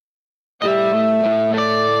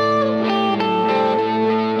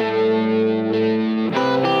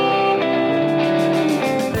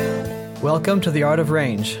Welcome to The Art of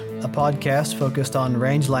Range, a podcast focused on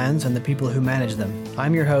rangelands and the people who manage them.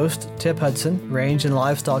 I'm your host, Tip Hudson, Range and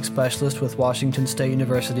Livestock Specialist with Washington State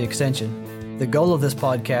University Extension. The goal of this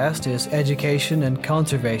podcast is education and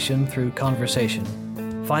conservation through conversation.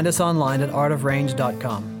 Find us online at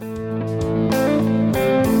artofrange.com.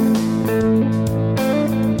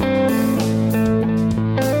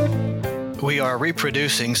 We are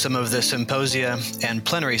reproducing some of the symposia and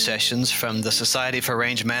plenary sessions from the Society for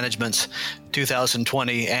Range Management's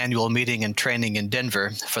 2020 annual meeting and training in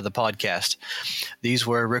Denver for the podcast. These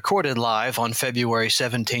were recorded live on February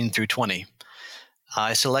 17 through 20.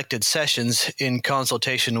 I selected sessions in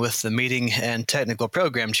consultation with the meeting and technical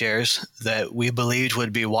program chairs that we believed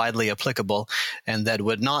would be widely applicable and that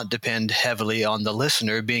would not depend heavily on the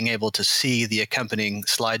listener being able to see the accompanying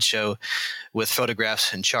slideshow with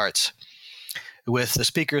photographs and charts. With the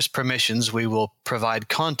speaker's permissions, we will provide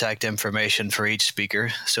contact information for each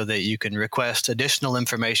speaker so that you can request additional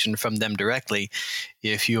information from them directly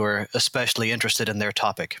if you are especially interested in their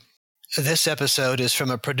topic. This episode is from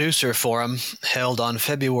a producer forum held on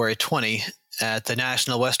February 20 at the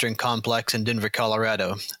National Western Complex in Denver,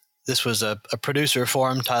 Colorado. This was a producer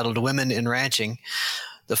forum titled Women in Ranching.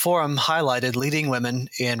 The forum highlighted leading women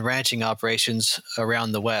in ranching operations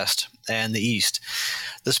around the West and the East.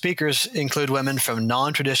 The speakers include women from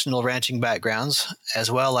non-traditional ranching backgrounds, as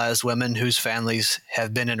well as women whose families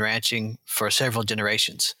have been in ranching for several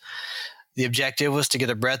generations. The objective was to get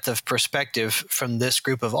a breadth of perspective from this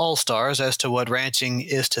group of all-stars as to what ranching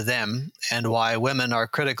is to them and why women are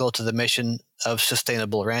critical to the mission of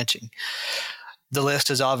sustainable ranching. The list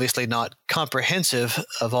is obviously not comprehensive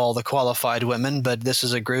of all the qualified women, but this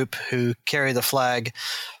is a group who carry the flag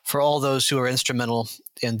for all those who are instrumental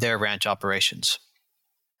in their ranch operations.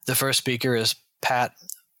 The first speaker is Pat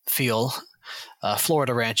Feel, a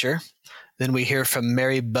Florida rancher. Then we hear from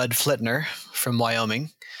Mary Bud Flitner from Wyoming.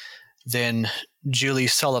 Then Julie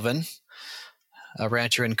Sullivan, a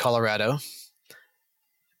rancher in Colorado.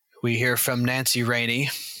 We hear from Nancy Rainey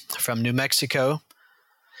from New Mexico.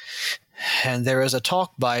 And there is a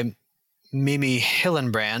talk by Mimi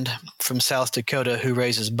Hillenbrand from South Dakota who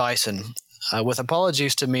raises bison. With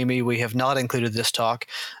apologies to Mimi, we have not included this talk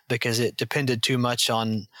because it depended too much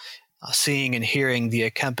on seeing and hearing the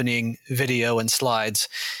accompanying video and slides,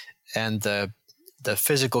 and the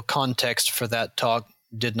physical context for that talk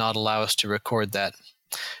did not allow us to record that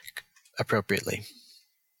appropriately.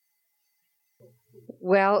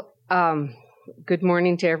 Well, good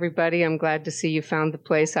morning to everybody. I'm glad to see you found the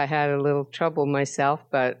place. I had a little trouble myself,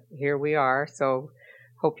 but here we are. So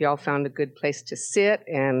hope you all found a good place to sit.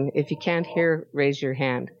 And if you can't hear, raise your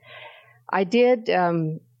hand. I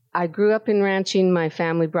grew up in ranching. My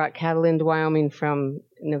family brought cattle into Wyoming from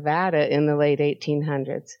Nevada in the late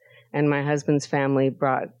 1800s. And my husband's family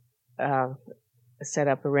set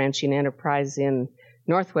up a ranching enterprise in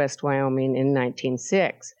northwest Wyoming in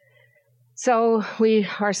 1906. So we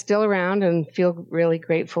are still around and feel really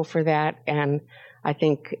grateful for that. And I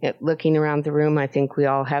think looking around the room, I think we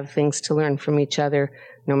all have things to learn from each other,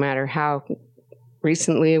 no matter how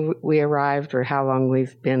recently we arrived or how long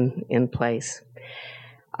we've been in place.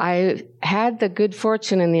 I had the good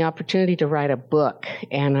fortune and the opportunity to write a book,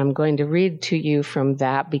 and I'm going to read to you from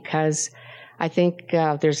that because I think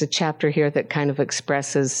there's a chapter here that kind of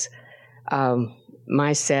expresses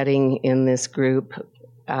my setting in this group.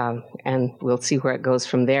 And we'll see where it goes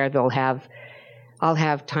from there. I'll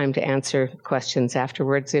have time to answer questions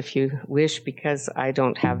afterwards if you wish, because I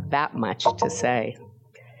don't have that much to say.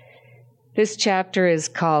 This chapter is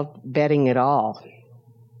called Betting It All.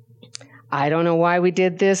 I don't know why we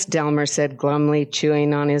did this, Delmer said glumly,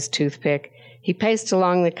 chewing on his toothpick. He paced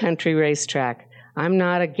along the country racetrack. I'm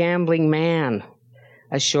not a gambling man.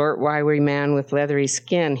 A short, wiry man with leathery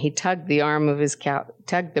skin, he tugged the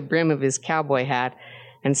brim of his cowboy hat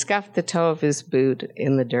and scuffed the toe of his boot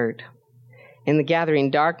in the dirt. In the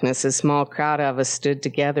gathering darkness, a small crowd of us stood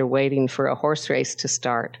together waiting for a horse race to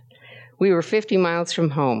start. We were 50 miles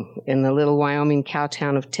from home, in the little Wyoming cow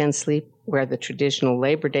town of Ten Sleep, where the traditional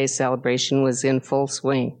Labor Day celebration was in full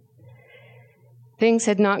swing. Things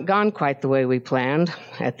had not gone quite the way we planned.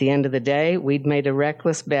 At the end of the day, we'd made a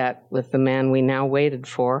reckless bet with the man we now waited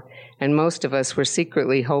for, and most of us were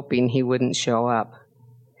secretly hoping he wouldn't show up.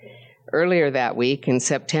 Earlier that week, in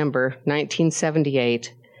September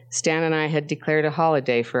 1978, Stan and I had declared a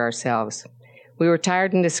holiday for ourselves. We were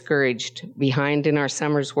tired and discouraged, behind in our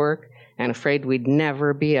summer's work, and afraid we'd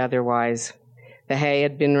never be otherwise. The hay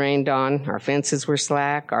had been rained on, our fences were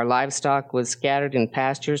slack, our livestock was scattered in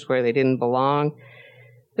pastures where they didn't belong.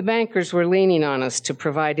 The bankers were leaning on us to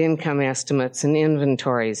provide income estimates and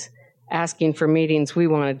inventories, asking for meetings we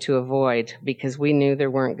wanted to avoid because we knew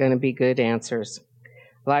there weren't going to be good answers.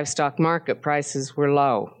 Livestock market prices were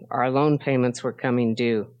low. Our loan payments were coming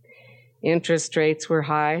due. Interest rates were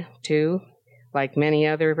high, too. Like many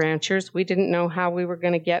other ranchers, we didn't know how we were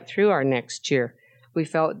going to get through our next year. We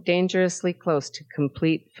felt dangerously close to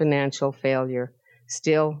complete financial failure.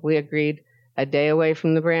 Still, we agreed a day away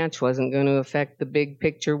from the ranch wasn't going to affect the big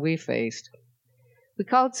picture we faced. We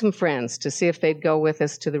called some friends to see if they'd go with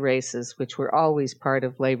us to the races, which were always part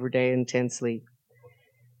of Labor Day in Tinsley.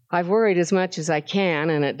 I've worried as much as I can,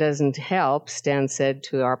 and it doesn't help, Stan said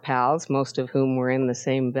to our pals, most of whom were in the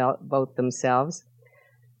same boat themselves.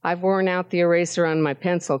 I've worn out the eraser on my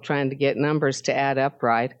pencil trying to get numbers to add up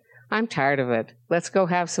right. I'm tired of it. Let's go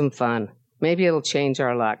have some fun. Maybe it'll change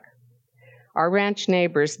our luck. Our ranch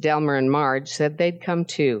neighbors, Delmer and Marge, said they'd come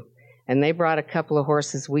too, and they brought a couple of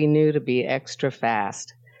horses we knew to be extra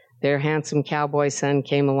fast. Their handsome cowboy son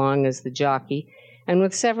came along as the jockey, and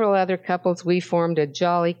with several other couples we formed a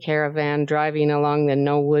jolly caravan driving along the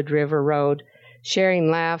No Wood River Road, sharing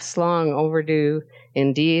laughs long overdue.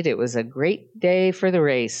 Indeed, it was a great day for the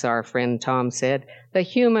race, our friend Tom said. The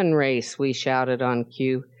human race, we shouted on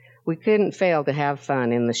cue. We couldn't fail to have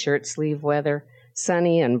fun in the shirt-sleeve weather,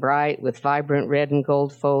 sunny and bright with vibrant red and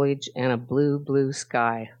gold foliage and a blue, blue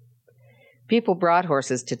sky. People brought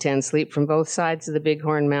horses to Ten Sleep from both sides of the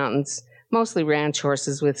Bighorn Mountains, mostly ranch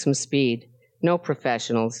horses with some speed, no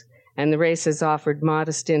professionals, and the races offered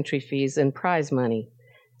modest entry fees and prize money.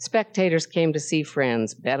 Spectators came to see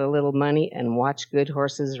friends, bet a little money, and watch good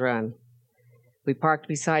horses run. We parked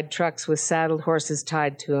beside trucks with saddled horses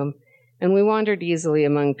tied to them, and we wandered easily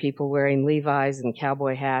among people wearing Levi's and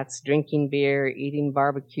cowboy hats, drinking beer, eating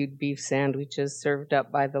barbecued beef sandwiches served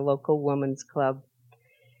up by the local woman's club.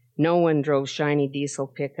 No one drove shiny diesel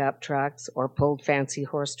pickup trucks or pulled fancy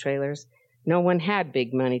horse trailers. No one had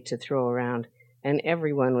big money to throw around, and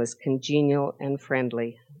everyone was congenial and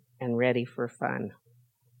friendly and ready for fun.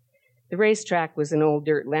 The racetrack was an old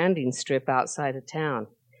dirt landing strip outside of town.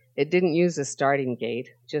 It didn't use a starting gate,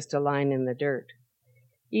 just a line in the dirt.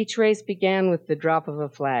 Each race began with the drop of a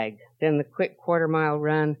flag, then the quick quarter-mile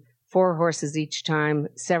run, 4 horses each time,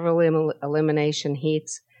 several elimination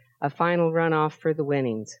heats, a final runoff for the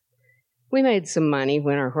winnings. We made some money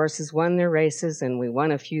when our horses won their races, and we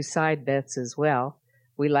won a few side bets as well.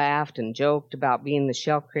 We laughed and joked about being the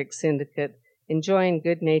Shell Creek Syndicate, enjoying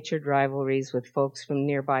good-natured rivalries with folks from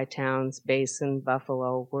nearby towns, Basin,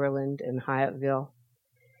 Buffalo, Worland, and Hyattville.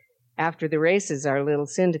 After the races, our little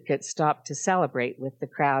syndicate stopped to celebrate with the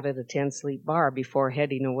crowd at a Ten Sleep bar before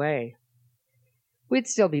heading away. We'd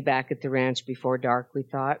still be back at the ranch before dark, we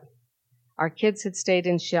thought. Our kids had stayed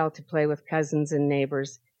in Shell to play with cousins and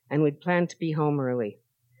neighbors, and we'd planned to be home early.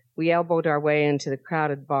 We elbowed our way into the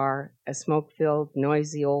crowded bar, a smoke-filled,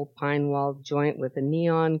 noisy old pine-walled joint with a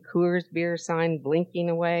neon Coors beer sign blinking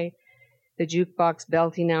away, the jukebox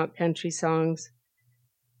belting out country songs.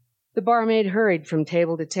 The barmaid hurried from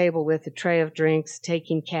table to table with a tray of drinks,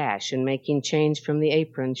 taking cash and making change from the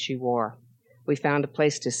apron she wore. We found a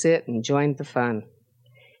place to sit and joined the fun.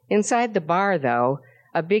 Inside the bar, though,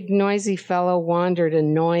 a big noisy fellow wandered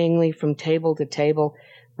annoyingly from table to table,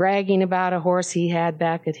 bragging about a horse he had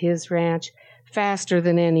back at his ranch, faster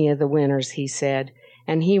than any of the winners, he said,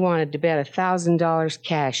 and he wanted to bet $1,000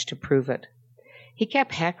 cash to prove it. He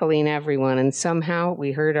kept heckling everyone, and somehow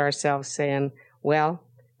we heard ourselves saying, "Well,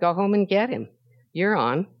 go home and get him. You're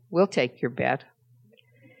on. We'll take your bet."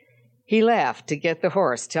 He left to get the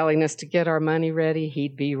horse, telling us to get our money ready.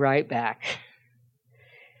 He'd be right back.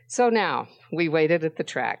 So now we waited at the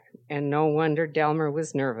track, and no wonder Delmer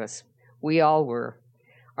was nervous. We all were.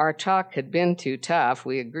 Our talk had been too tough,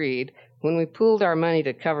 we agreed. When we pooled our money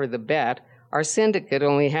to cover the bet, our syndicate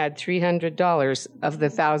only had $300 of the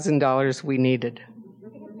 $1,000 we needed.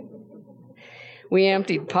 We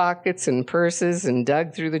emptied pockets and purses and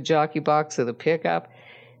dug through the jockey box of the pickup,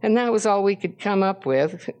 and that was all we could come up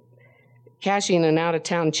with. Cashing an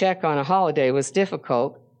out-of-town check on a holiday was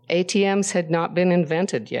difficult. ATMs had not been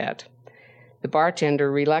invented yet. The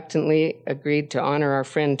bartender reluctantly agreed to honor our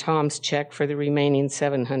friend Tom's check for the remaining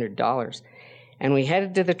 $700, and we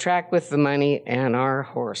headed to the track with the money and our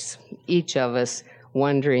horse, each of us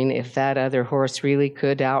wondering if that other horse really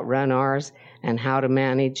could outrun ours and how to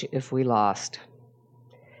manage if we lost.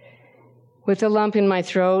 With a lump in my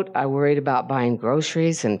throat, I worried about buying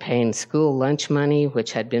groceries and paying school lunch money,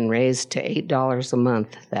 which had been raised to $8 a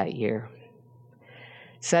month that year.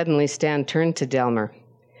 Suddenly, Stan turned to Delmer.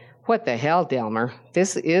 "What the hell, Delmer?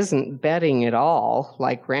 This isn't betting at all,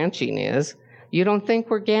 like ranching is. You don't think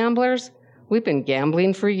we're gamblers? We've been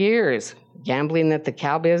gambling for years. Gambling that the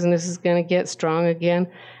cow business is going to get strong again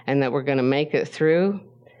and that we're going to make it through?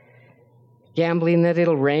 Gambling that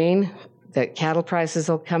it'll rain, that cattle prices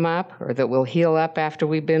will come up, or that we'll heal up after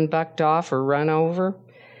we've been bucked off or run over?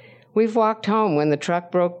 We've walked home when the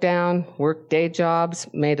truck broke down, worked day jobs,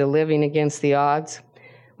 made a living against the odds.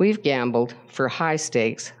 We've gambled for high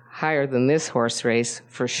stakes, higher than this horse race,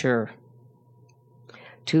 for sure.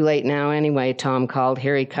 Too late now anyway, Tom called.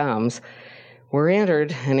 Here he comes. We're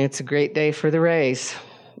entered, and it's a great day for the race.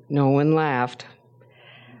 No one laughed.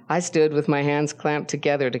 I stood with my hands clamped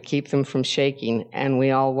together to keep them from shaking, and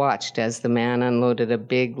we all watched as the man unloaded a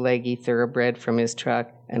big, leggy thoroughbred from his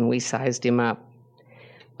truck, and we sized him up.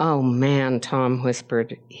 Oh, man, Tom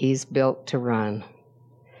whispered. He's built to run.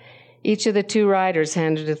 Each of the two riders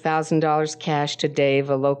handed $1,000 cash to Dave,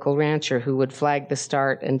 a local rancher who would flag the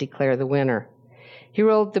start and declare the winner. He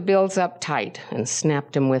rolled the bills up tight and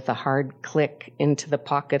snapped them with a hard click into the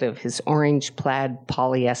pocket of his orange plaid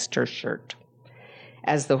polyester shirt.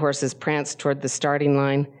 As the horses pranced toward the starting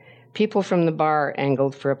line, people from the bar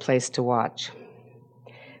angled for a place to watch.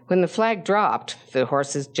 When the flag dropped, the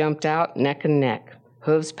horses jumped out neck and neck,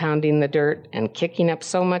 hooves pounding the dirt and kicking up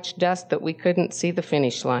so much dust that we couldn't see the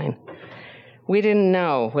finish line. We didn't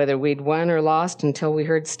know whether we'd won or lost until we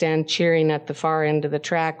heard Stan cheering at the far end of the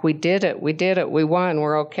track. We did it, we won,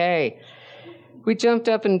 we're okay. We jumped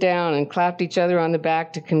up and down and clapped each other on the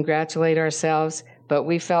back to congratulate ourselves, but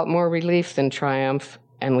we felt more relief than triumph,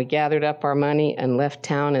 and we gathered up our money and left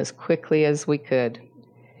town as quickly as we could.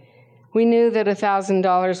 We knew that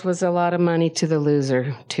 $1,000 was a lot of money to the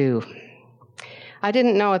loser, too. I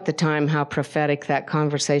didn't know at the time how prophetic that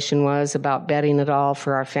conversation was about betting it all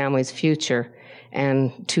for our family's future,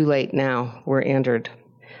 and too late now, we're entered.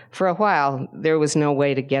 For a while, there was no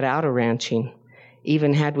way to get out of ranching,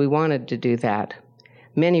 even had we wanted to do that.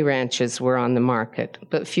 Many ranches were on the market,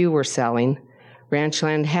 but few were selling.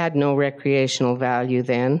 Ranchland had no recreational value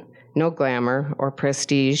then, no glamour or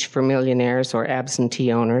prestige for millionaires or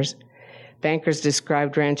absentee owners. Bankers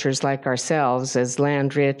described ranchers like ourselves as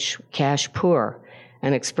land-rich, cash-poor,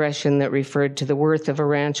 an expression that referred to the worth of a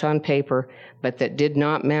ranch on paper, but that did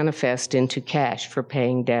not manifest into cash for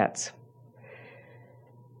paying debts.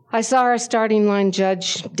 I saw our starting line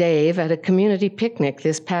judge, Dave, at a community picnic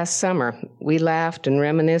this past summer. We laughed and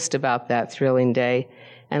reminisced about that thrilling day,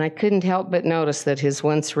 and I couldn't help but notice that his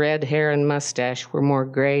once red hair and mustache were more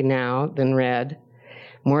gray now than red.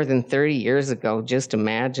 More than 30 years ago, just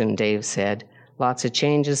imagine, Dave said. Lots of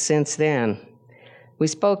changes since then. We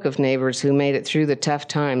spoke of neighbors who made it through the tough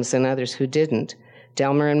times and others who didn't.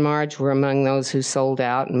 Delmer and Marge were among those who sold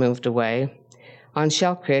out and moved away. On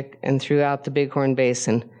Shell Creek and throughout the Bighorn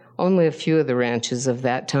Basin, only a few of the ranches of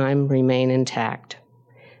that time remain intact.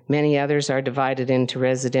 Many others are divided into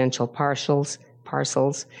residential parcels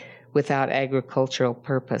without agricultural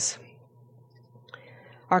purpose.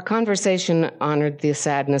 Our conversation honored the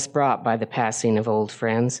sadness brought by the passing of old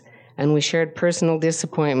friends, and we shared personal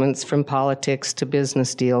disappointments from politics to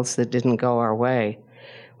business deals that didn't go our way.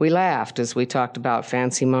 We laughed as we talked about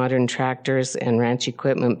fancy modern tractors and ranch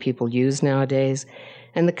equipment people use nowadays,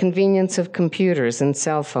 and the convenience of computers and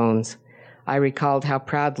cell phones. I recalled how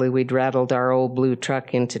proudly we'd rattled our old blue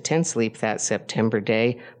truck into tent sleep that September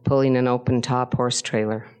day, pulling an open-top horse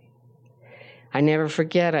trailer. I never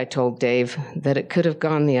forget, I told Dave, that it could have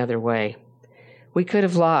gone the other way. We could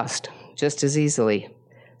have lost just as easily.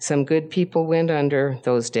 Some good people went under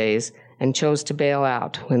those days and chose to bail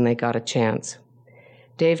out when they got a chance.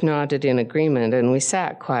 Dave nodded in agreement, and we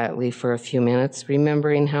sat quietly for a few minutes,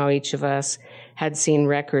 remembering how each of us had seen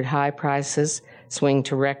record high prices swing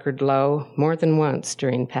to record low more than once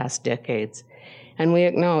during past decades, and we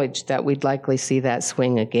acknowledged that we'd likely see that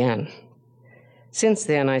swing again. Since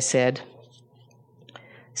then, I said,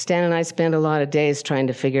 Stan and I spent a lot of days trying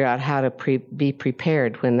to figure out how to be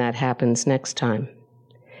prepared when that happens next time.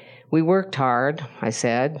 We worked hard, I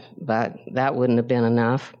said, but that wouldn't have been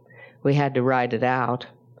enough. We had to ride it out.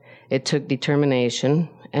 It took determination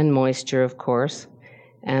and moisture, of course,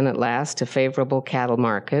 and at last a favorable cattle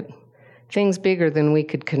market, things bigger than we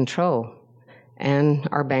could control, and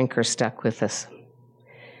our banker stuck with us.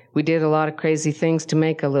 We did a lot of crazy things to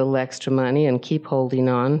make a little extra money and keep holding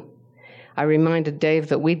on. I reminded Dave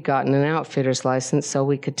that we'd gotten an outfitter's license so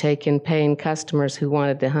we could take in paying customers who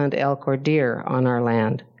wanted to hunt elk or deer on our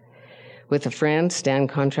land. With a friend, Stan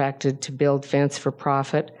contracted to build fence for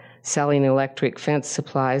profit, selling electric fence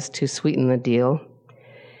supplies to sweeten the deal.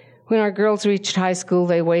 When our girls reached high school,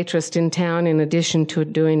 they waitressed in town in addition to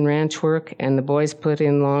doing ranch work, and the boys put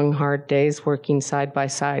in long, hard days working side by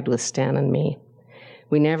side with Stan and me.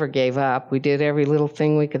 We never gave up. We did every little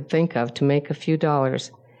thing we could think of to make a few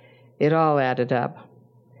dollars. It all added up.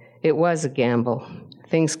 It was a gamble.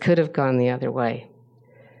 Things could have gone the other way.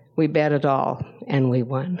 We bet it all, and we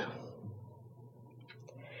won.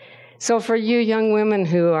 So for you young women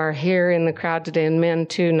who are here in the crowd today, and men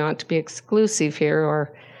too, not to be exclusive here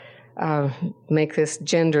or make this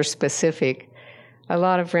gender specific, a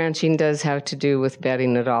lot of ranching does have to do with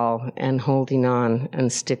betting it all and holding on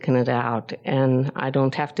and sticking it out. And I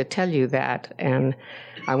don't have to tell you that. And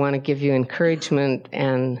I want to give you encouragement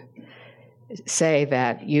and say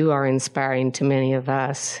that you are inspiring to many of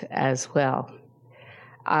us as well.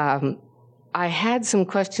 I had some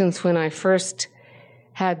questions when I first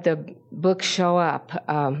had the book show up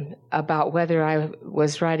about whether I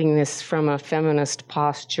was writing this from a feminist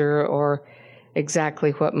posture or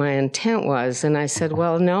exactly what my intent was. And I said,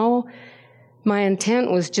 well, no, my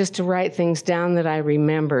intent was just to write things down that I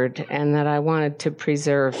remembered and that I wanted to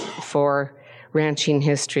preserve for ranching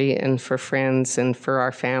history and for friends and for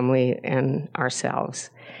our family and ourselves.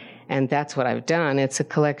 And that's what I've done. It's a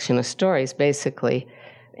collection of stories, basically.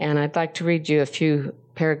 And I'd like to read you a few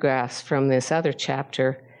paragraphs from this other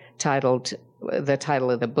chapter titled, the title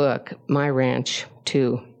of the book, My Ranch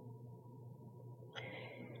 2.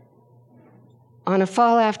 On a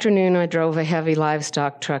fall afternoon, I drove a heavy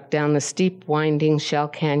livestock truck down the steep, winding Shell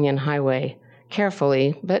Canyon highway,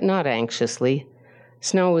 carefully, but not anxiously.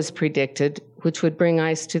 Snow was predicted, which would bring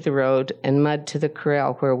ice to the road and mud to the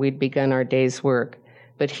corral where we'd begun our day's work.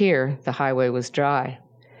 But here, the highway was dry.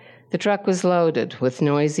 The truck was loaded with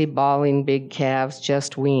noisy, bawling big calves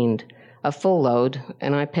just weaned, a full load,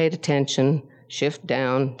 and I paid attention, shift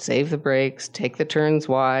down, save the brakes, take the turns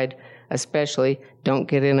wide, especially don't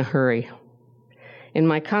get in a hurry. In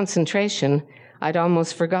my concentration, I'd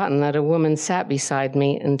almost forgotten that a woman sat beside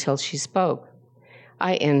me until she spoke.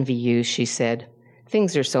 I envy you, she said.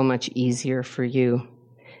 Things are so much easier for you.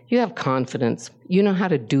 You have confidence. You know how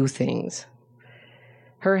to do things.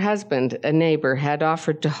 Her husband, a neighbor, had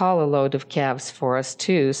offered to haul a load of calves for us,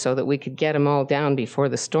 too, so that we could get them all down before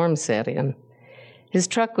the storm set in. His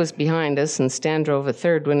truck was behind us, and Stan drove a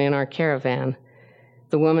third one in our caravan.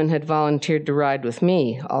 The woman had volunteered to ride with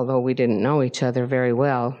me, although we didn't know each other very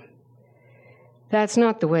well. That's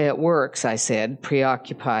not the way it works, I said,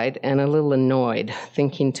 preoccupied and a little annoyed,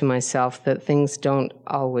 thinking to myself that things aren't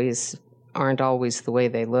always the way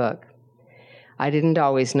they look. I didn't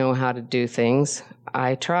always know how to do things.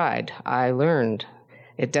 I tried. I learned.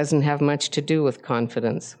 It doesn't have much to do with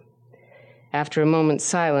confidence. After a moment's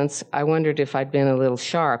silence, I wondered if I'd been a little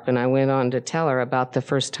sharp, and I went on to tell her about the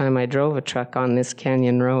first time I drove a truck on this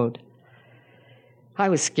canyon road. I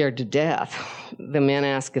was scared to death. The men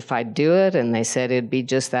asked if I'd do it, and they said it'd be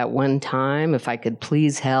just that one time. If I could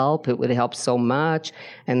please help, it would help so much,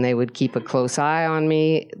 and they would keep a close eye on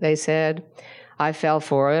me, they said. I fell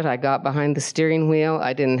for it. I got behind the steering wheel.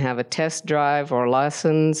 I didn't have a test drive or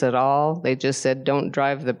lessons at all. They just said, don't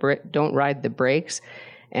ride the brakes,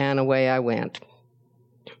 and away I went.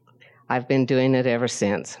 I've been doing it ever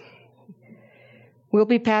since. We'll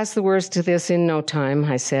be past the worst of this in no time,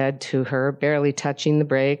 I said to her, barely touching the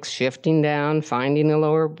brakes, shifting down, finding a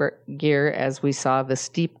lower gear as we saw the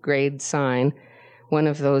steep grade sign, one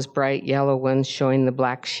of those bright yellow ones showing the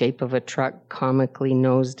black shape of a truck comically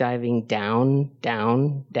nosediving down,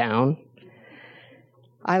 down, down.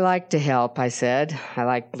 I like to help, I said. I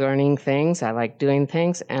like learning things, I like doing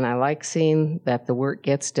things, and I like seeing that the work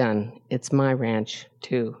gets done. It's my ranch,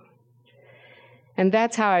 too. And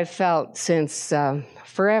that's how I felt since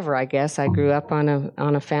forever, I guess. I grew up on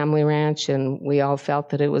a family ranch, and we all felt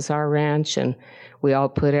that it was our ranch, and we all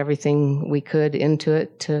put everything we could into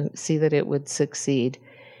it to see that it would succeed.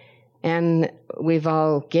 And we've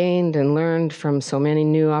all gained and learned from so many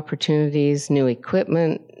new opportunities, new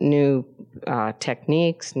equipment, new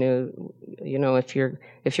techniques, if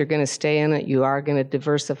you're going to stay in it, you are going to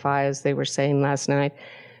diversify, as they were saying last night.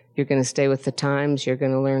 You're going to stay with the times. You're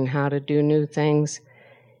going to learn how to do new things.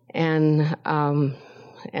 And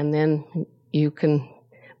then you can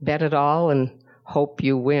bet it all and hope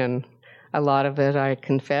you win. A lot of it, I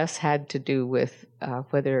confess, had to do with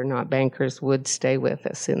whether or not bankers would stay with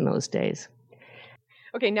us in those days.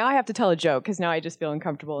 Okay, now I have to tell a joke because now I just feel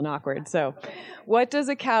uncomfortable and awkward. So, what does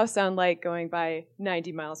a cow sound like going by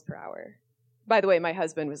 90 miles per hour? By the way, my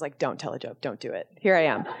husband was like, don't tell a joke, don't do it. Here I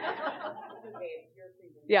am.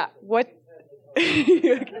 Yeah, what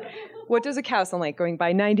does a cow sound like going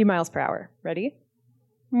by 90 miles per hour? Ready?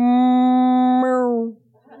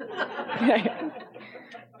 Okay.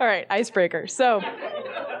 All right, icebreaker. So,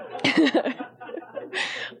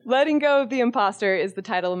 Letting Go of the Imposter is the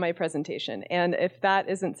title of my presentation. And if that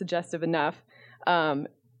isn't suggestive enough, I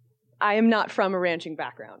am not from a ranching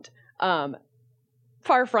background.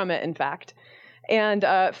 Far from it, in fact. And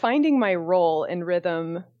finding my role in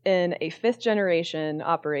rhythm in a fifth-generation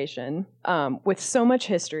operation with so much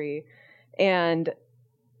history and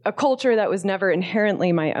a culture that was never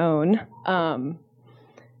inherently my own,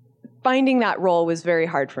 finding that role was very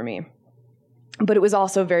hard for me. But it was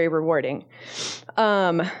also very rewarding.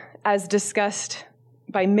 As discussed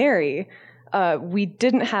by Mary, we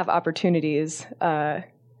didn't have opportunities,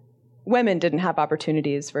 women didn't have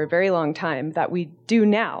opportunities for a very long time that we do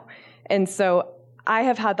now. And so I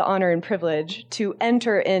have had the honor and privilege to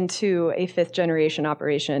enter into a fifth-generation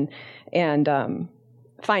operation and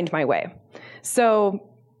find my way. So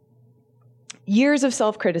years of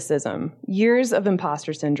self-criticism, years of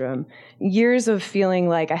imposter syndrome, years of feeling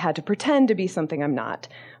like I had to pretend to be something I'm not,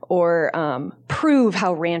 or prove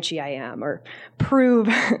how ranchy I am, or prove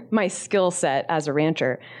my skill set as a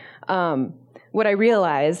rancher. What I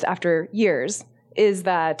realized after years is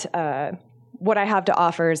that what I have to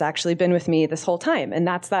offer has actually been with me this whole time, and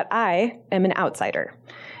that's that I am an outsider.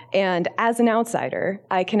 And as an outsider,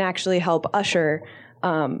 I can actually help usher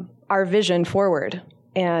our vision forward,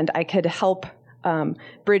 and I could help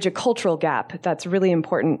bridge a cultural gap that's really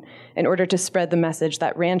important in order to spread the message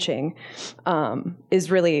that ranching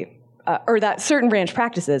is really, or that certain ranch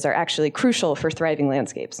practices are actually crucial for thriving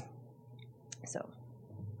landscapes.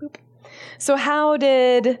 So how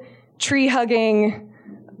did tree-hugging,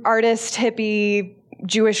 artist, hippie,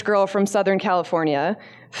 Jewish girl from Southern California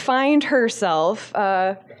find herself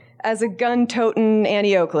as a gun-toting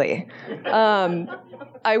Annie Oakley?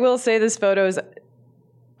 I will say this photo is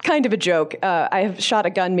kind of a joke. I have shot a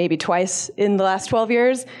gun maybe twice in the last 12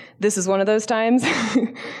 years. This is one of those times.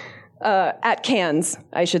 At cans,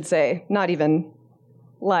 I should say, not even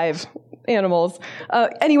live animals.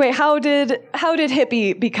 Anyway, how did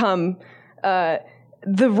hippie become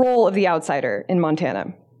the role of the outsider in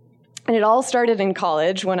Montana? And it all started in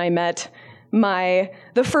college when I met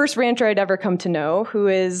the first rancher I'd ever come to know, who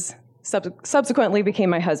is subsequently became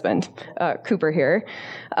my husband, Cooper here.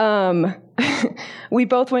 We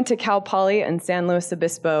both went to Cal Poly in San Luis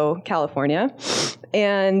Obispo, California.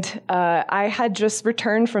 And I had just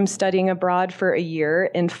returned from studying abroad for a year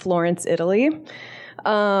in Florence, Italy.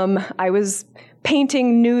 I was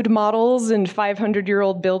painting nude models in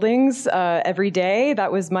 500-year-old buildings every day.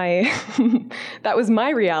 That was my that was my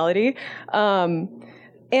reality.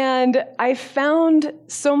 And I found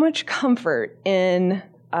so much comfort in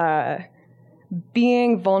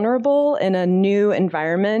being vulnerable in a new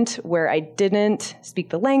environment where I didn't speak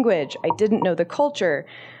the language, I didn't know the culture,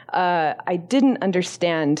 I didn't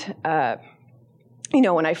understand,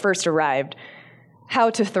 when I first arrived, how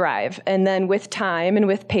to thrive. And then with time and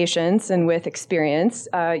with patience and with experience,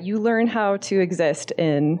 you learn how to exist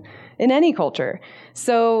in any culture.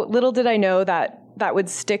 So little did I know that that would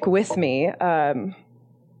stick with me.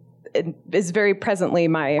 It is very presently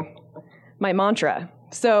my mantra.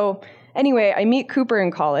 So anyway, I meet Cooper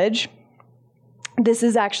in college. This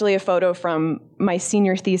is actually a photo from my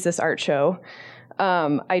senior thesis art show.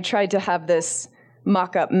 I tried to have this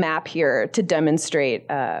mock-up map here to demonstrate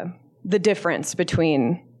the difference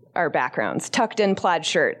between our backgrounds. Tucked in plaid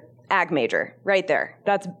shirt, ag major, right there.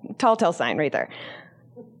 That's telltale sign right there.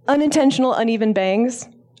 Unintentional uneven bangs,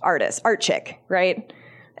 artist, art chick, right?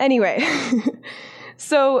 Anyway,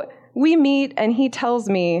 so we meet and he tells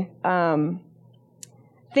me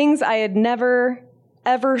things I had never,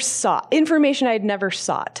 ever sought, information I had never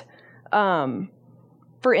sought.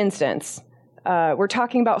 For instance, we're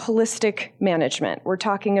talking about holistic management. We're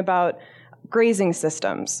talking about grazing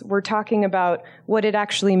systems. We're talking about what it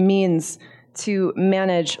actually means to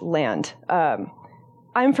manage land.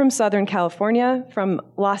 I'm from Southern California, from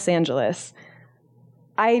Los Angeles.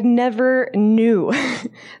 I never knew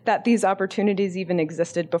that these opportunities even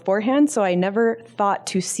existed beforehand, so I never thought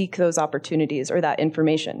to seek those opportunities or that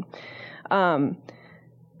information.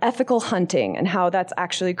 Ethical hunting and how that's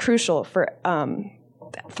actually crucial for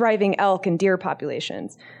thriving elk and deer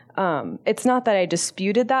populations. It's not that I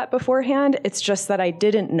disputed that beforehand, it's just that I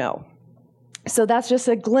didn't know. So that's just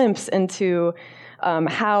a glimpse into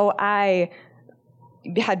how I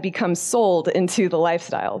had become sold into the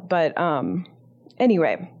lifestyle. But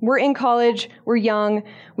anyway, we're in college, we're young,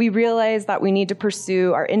 we realize that we need to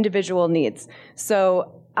pursue our individual needs.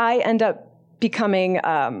 So I end up becoming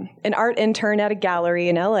an art intern at a gallery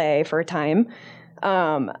in LA for a time,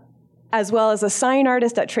 as well as a sign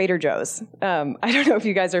artist at Trader Joe's. I don't know if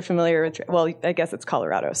you guys are familiar with, well, I guess it's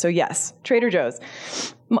Colorado, so yes, Trader Joe's.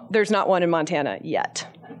 There's not one in Montana yet.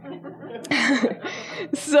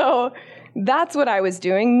 So that's what I was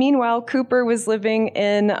doing. Meanwhile, Cooper was living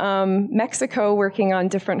in Mexico working on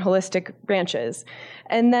different holistic ranches.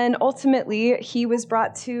 And then ultimately, he was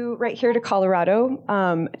brought to right here to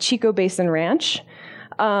Colorado, Chico Basin Ranch.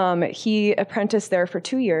 He apprenticed there for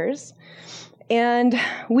 2 years. And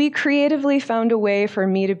we creatively found a way for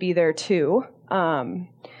me to be there too.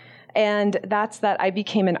 And that's that I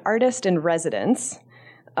became an artist in residence.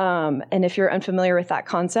 And if you're unfamiliar with that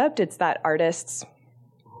concept, it's that artists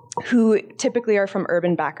who typically are from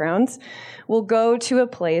urban backgrounds will go to a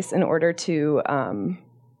place in order to,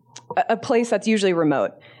 a place that's usually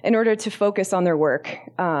remote, in order to focus on their work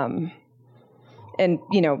and,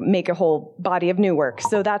 make a whole body of new work.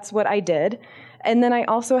 So that's what I did. And then I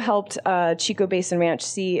also helped Chico Basin Ranch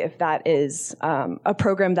see if that is a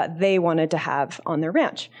program that they wanted to have on their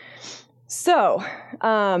ranch. So,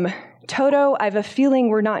 Toto, I have a feeling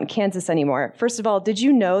we're not in Kansas anymore. First of all, did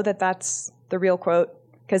you know that that's the real quote?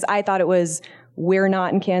 Because I thought it was, we're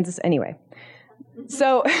not in Kansas anyway.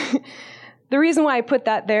 So the reason why I put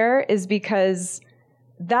that there is because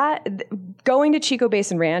going to Chico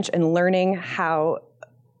Basin Ranch and learning how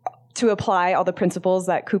to apply all the principles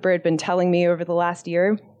that Cooper had been telling me over the last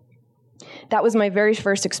year, that was my very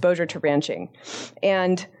first exposure to ranching.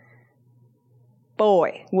 And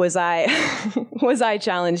boy, was I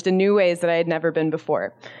challenged in new ways that I had never been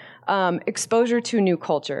before. Exposure to a new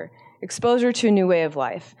culture, exposure to a new way of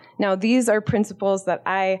life. Now, these are principles that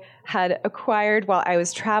I had acquired while I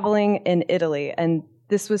was traveling in Italy, and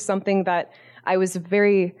this was something that I was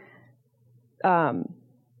very, I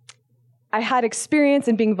had experience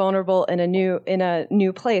in being vulnerable in a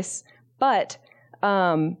new place, but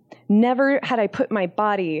never had I put my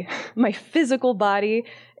body, my physical body,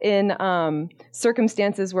 in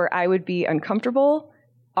circumstances where I would be uncomfortable,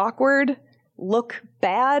 awkward, look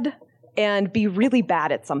bad, and be really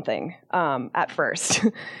bad at something at first.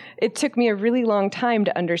 It took me a really long time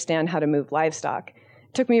to understand how to move livestock.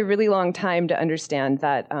 It took me a really long time to understand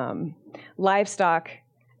that livestock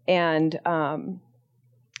and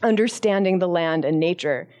understanding the land and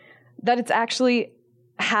nature, that it's actually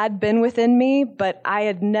had been within me, but I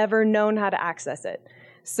had never known how to access it.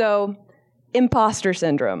 So imposter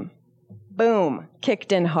syndrome, boom,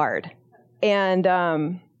 kicked in hard. And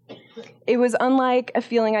it was unlike a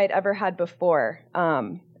feeling I'd ever had before,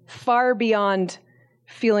 far beyond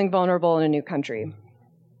feeling vulnerable in a new country.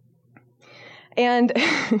 And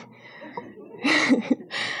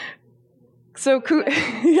so,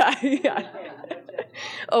 yeah.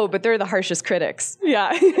 Oh, but they're the harshest critics.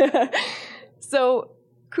 Yeah. So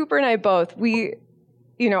Cooper and I both,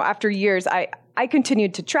 after years, I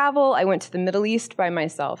continued to travel. I went to the Middle East by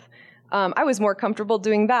myself. I was more comfortable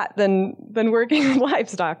doing that than working with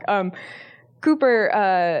livestock.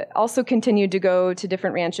 Cooper also continued to go to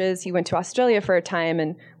different ranches. He went to Australia for a time,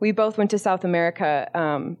 and we both went to South America,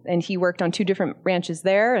 and he worked on 2 different ranches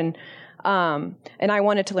there, and I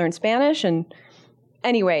wanted to learn Spanish. And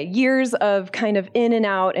anyway, years of kind of in and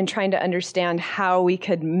out and trying to understand how we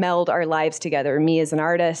could meld our lives together, me as an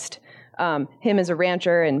artist, him as a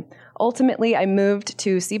rancher, and ultimately I moved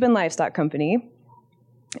to Sebin Livestock Company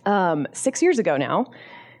 6 years ago now,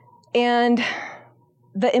 and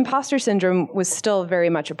the imposter syndrome was still very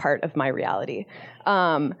much a part of my reality.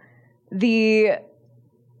 Let's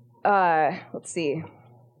see.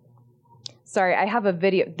 Sorry, I have a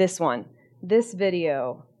video. This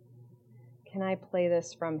video. Can I play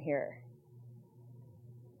this from here?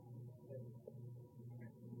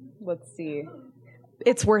 Let's see.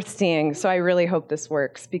 It's worth seeing, so I really hope this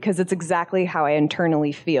works, because it's exactly how I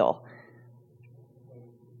internally feel.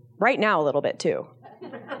 Right now, a little bit, too.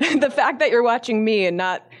 The fact that you're watching me and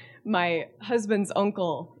not my husband's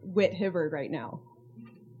uncle, Whit Hibbard, right now.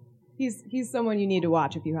 He's someone you need to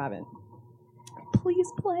watch if you haven't. Please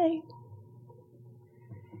play.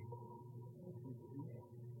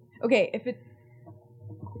 Okay, if it...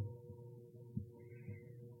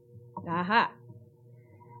 Aha.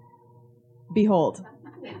 Behold.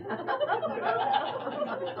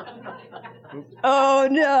 Oh,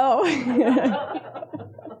 no.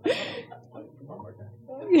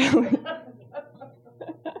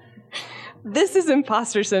 This is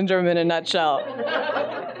imposter syndrome in a nutshell.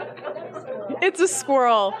 It's a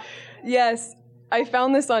squirrel. Yes, I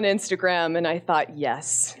found this on Instagram, and I thought,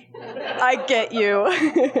 yes, I get you.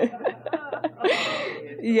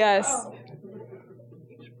 Yes.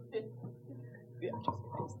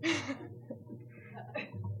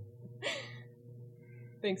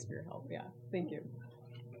 Thanks for your help. Yeah, thank you.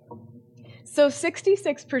 So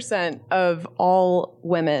 66% of all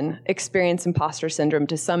women experience imposter syndrome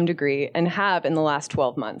to some degree and have in the last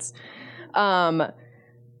 12 months.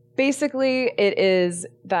 Basically, it is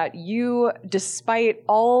that you, despite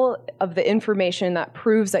all of the information that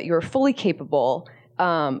proves that you're fully capable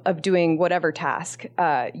of doing whatever task,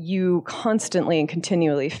 you constantly and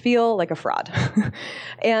continually feel like a fraud.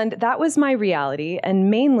 And that was my reality. And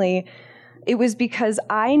mainly, it was because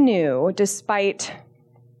I knew, despite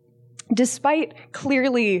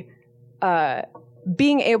clearly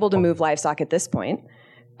being able to move livestock at this point,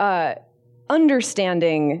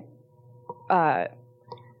 understanding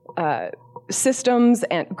systems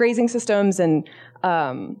and grazing systems and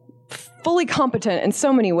fully competent in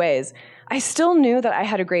so many ways, I still knew that I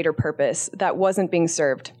had a greater purpose that wasn't being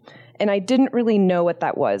served. And I didn't really know what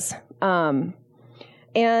that was. And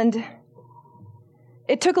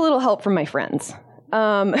it took a little help from my friends.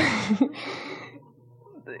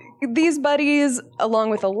 These buddies,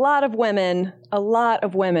 along with a lot of women,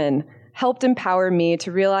 helped empower me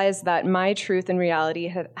to realize that my truth and reality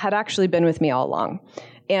had actually been with me all along.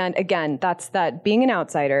 And again, that's that being an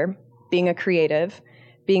outsider, being a creative,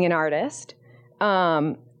 being an artist,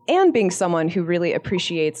 and being someone who really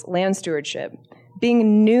appreciates land stewardship,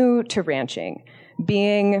 being new to ranching,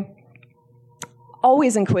 being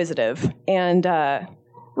always inquisitive and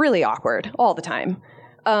really awkward all the time.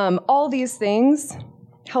 All these things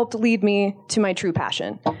helped lead me to my true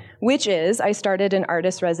passion, which is I started an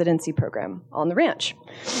artist residency program on the ranch.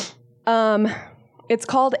 It's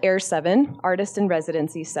called AoR 7, Artist in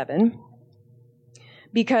Residency 7,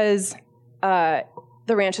 because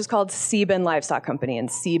the ranch is called Sieben Livestock Company, and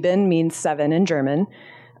Sieben means 7 in German,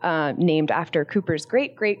 named after Cooper's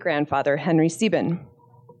great-great-grandfather, Henry Sieben.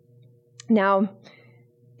 Now,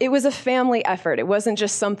 it was a family effort. It wasn't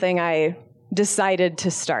just something I decided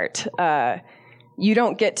to start. You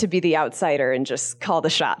don't get to be the outsider and just call the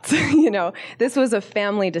shots. This was a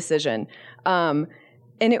family decision.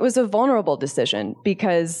 And it was a vulnerable decision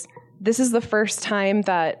because this is the first time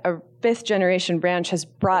that a 5th-generation ranch has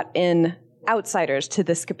brought in outsiders to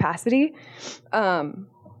this capacity. And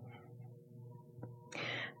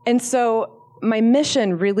so my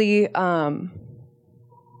mission really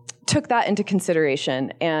took that into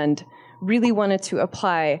consideration and really wanted to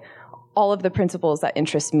apply all of the principles that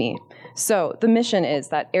interest me. So the mission is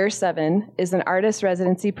that AoR 7 is an artist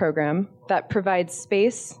residency program that provides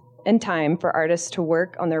space and time for artists to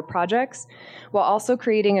work on their projects while also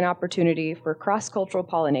creating an opportunity for cross-cultural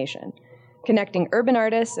pollination, connecting urban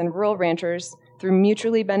artists and rural ranchers through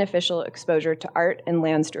mutually beneficial exposure to art and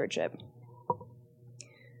land stewardship.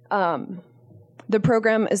 The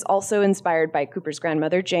program is also inspired by Cooper's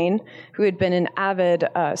grandmother, Jane, who had been an avid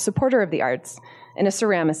supporter of the arts and a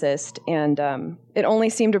ceramicist, and it only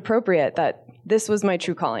seemed appropriate that this was my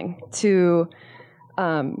true calling, to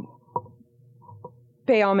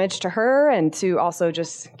pay homage to her and to also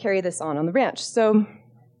just carry this on the ranch. So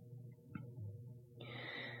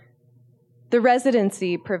the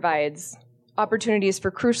residency provides opportunities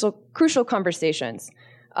for crucial conversations.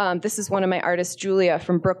 This is one of my artists, Julia,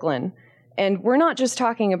 from Brooklyn. And we're not just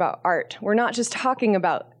talking about art. We're not just talking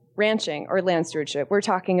about ranching or land stewardship. We're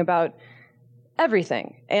talking about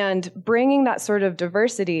everything. And bringing that sort of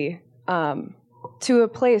diversity to a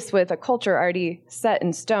place with a culture already set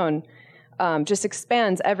in stone just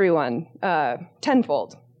expands everyone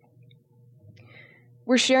tenfold.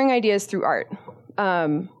 We're sharing ideas through art.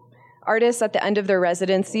 Artists at the end of their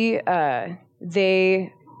residency,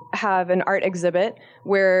 they have an art exhibit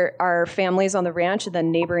where our families on the ranch and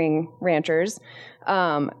then neighboring ranchers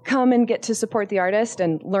come and get to support the artist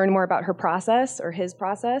and learn more about her process or his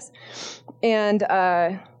process. And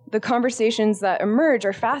the conversations that emerge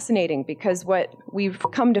are fascinating because what we've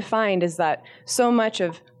come to find is that so much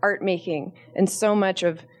of art making and so much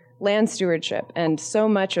of land stewardship and so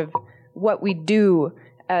much of what we do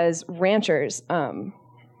as ranchers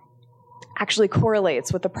actually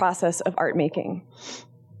correlates with the process of art making.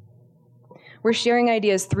 We're sharing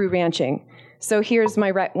ideas through ranching. So here's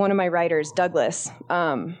one of my writers, Douglas.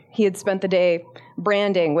 He had spent the day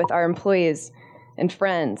branding with our employees and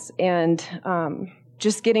friends and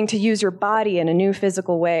just getting to use your body in a new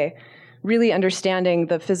physical way, really understanding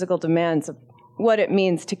the physical demands of what it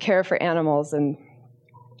means to care for animals and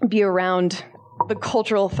be around the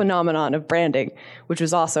cultural phenomenon of branding, which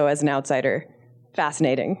was also, as an outsider,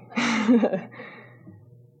 fascinating.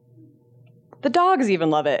 The dogs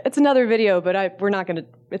even love it. It's another video, but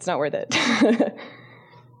it's not worth it.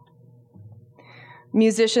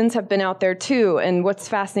 Musicians have been out there too, and what's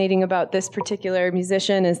fascinating about this particular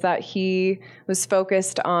musician is that he was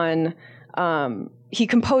focused on, he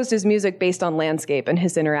composed his music based on landscape and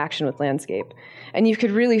his interaction with landscape. And you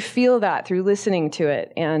could really feel that through listening to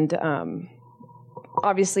it, and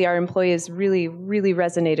obviously our employees really, really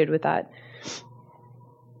resonated with that.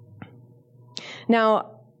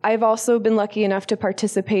 Now, I've also been lucky enough to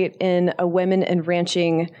participate in a women in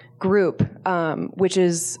ranching group, which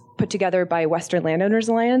is put together by Western Landowners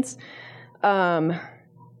Alliance.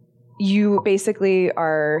 You basically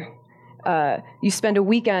are, you spend a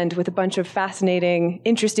weekend with a bunch of fascinating,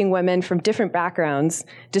 interesting women from different backgrounds,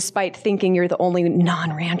 despite thinking you're the only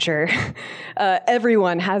non-rancher.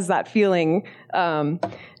 Everyone has that feeling,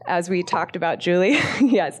 as we talked about, Julie.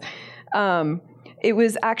 Yes. It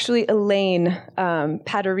was actually Elaine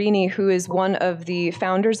Padarini, who is one of the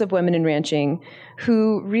founders of Women in Ranching,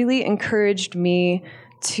 who really encouraged me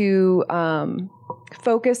to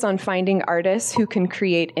focus on finding artists who can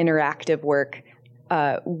create interactive work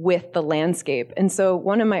with the landscape. And so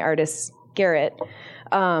one of my artists, Garrett,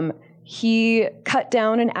 he cut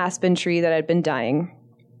down an aspen tree that had been dying,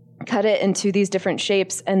 cut it into these different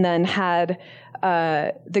shapes, and then had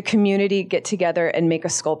the community get together and make a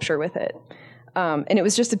sculpture with it. And it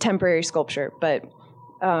was just a temporary sculpture, but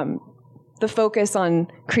the focus on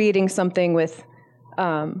creating something with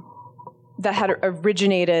that had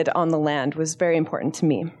originated on the land was very important to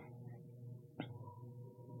me.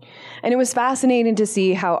 And it was fascinating to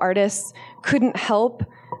see how artists couldn't help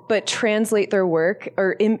but translate their work,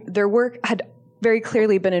 or their work had very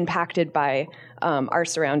clearly been impacted by our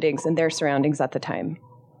surroundings and their surroundings at the time.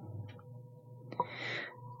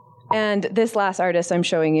 And this last artist I'm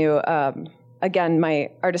showing you, again, my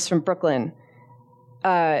artist from Brooklyn,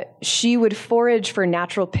 she would forage for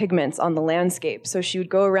natural pigments on the landscape. So she would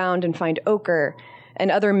go around and find ochre and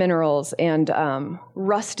other minerals and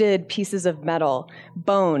rusted pieces of metal,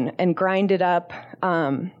 bone, and grind it up.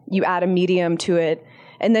 You add a medium to it,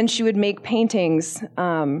 and then she would make paintings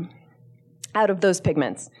out of those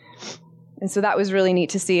pigments. And so that was really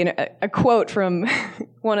neat to see. And a quote from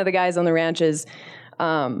one of the guys on the ranch is,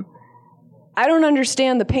 I don't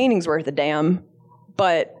understand the paintings worth a damn,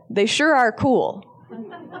 but they sure are cool.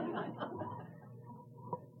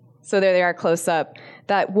 So there they are close up.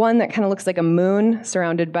 That one that kind of looks like a moon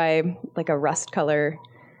surrounded by like a rust color,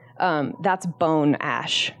 that's bone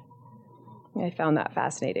ash. I found that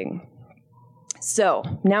fascinating. So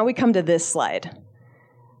now we come to this slide.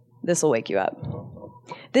 This will wake you up.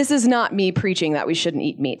 This is not me preaching that we shouldn't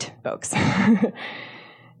eat meat, folks.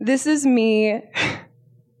 This is me.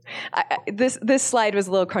 This slide was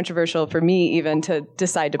a little controversial for me even to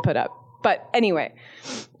decide to put up. But anyway,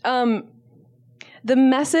 the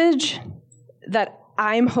message that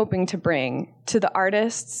I'm hoping to bring to the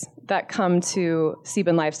artists that come to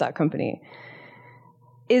Sebin Livestock Company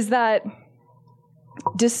is that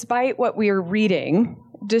despite what we are reading,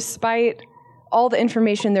 despite all the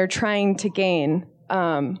information they're trying to gain,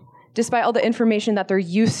 despite all the information that they're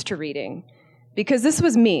used to reading, because this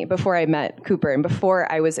was me before I met Cooper and before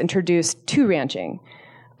I was introduced to ranching,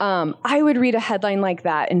 I would read a headline like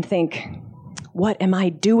that and think, what am I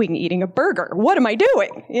doing eating a burger? What am I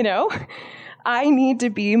doing? You know, I need to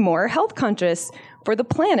be more health conscious for the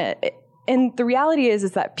planet. And the reality is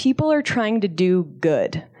that people are trying to do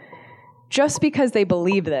good. Just because they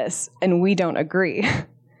believe this and we don't agree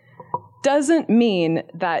doesn't mean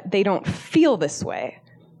that they don't feel this way.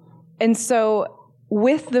 And so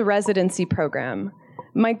with the residency program,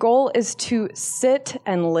 my goal is to sit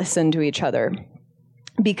and listen to each other.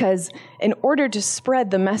 Because in order to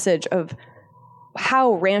spread the message of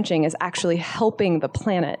how ranching is actually helping the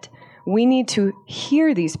planet, we need to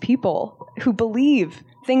hear these people who believe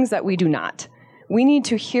things that we do not. We need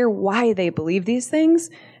to hear why they believe these things,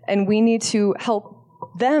 and we need to help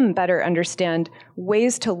them better understand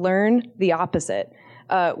ways to learn the opposite,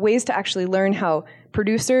 ways to actually learn how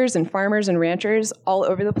producers and farmers and ranchers all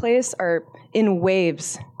over the place are in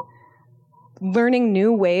waves, learning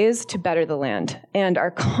new ways to better the land and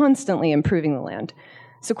are constantly improving the land,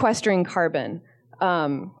 sequestering carbon,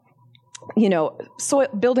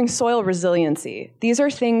 building soil resiliency. These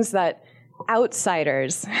are things that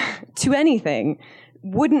outsiders to anything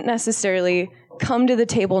wouldn't necessarily come to the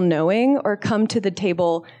table knowing or come to the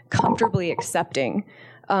table comfortably accepting.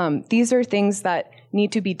 These are things that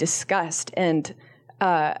need to be discussed, and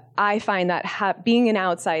I find that being an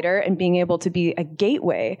outsider and being able to be a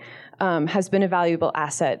gateway has been a valuable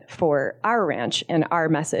asset for our ranch and our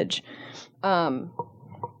message.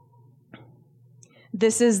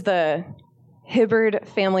 This is the Hibbard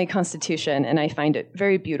Family Constitution, and I find it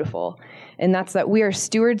very beautiful. And that's that we are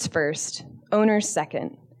stewards first, owners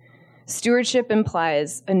second. Stewardship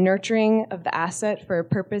implies a nurturing of the asset for a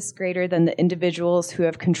purpose greater than the individuals who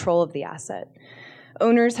have control of the asset.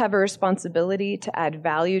 Owners have a responsibility to add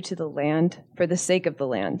value to the land for the sake of the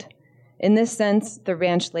land. In this sense, the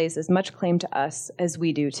ranch lays as much claim to us as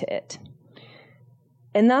we do to it.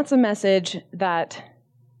 And that's a message that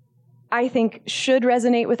I think should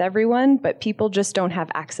resonate with everyone, but people just don't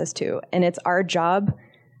have access to. And it's our job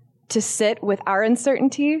to sit with our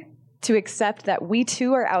uncertainty, to accept that we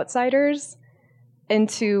too are outsiders, and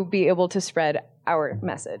to be able to spread our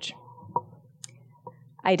message.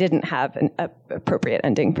 I didn't have an appropriate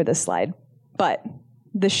ending for this slide, but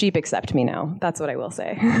the sheep accept me now. That's what I will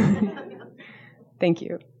say. Thank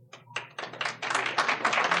you.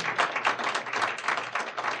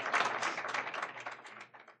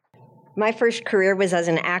 My first career was as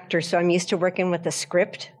an actor, so I'm used to working with a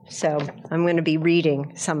script. So I'm going to be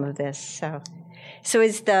reading some of this. So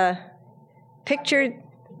is the picture...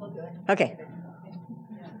 Okay.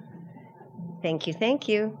 Thank you, thank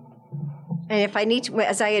you. And if I need to,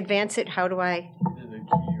 as I advance it, how do I...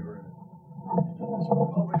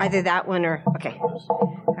 Either that one or... Okay.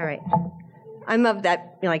 All right. I'm of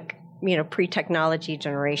that, pre-technology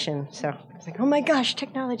generation. So it's like, oh my gosh,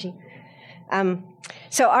 technology.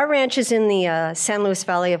 So our ranch is in the San Luis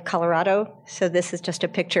Valley of Colorado. So this is just a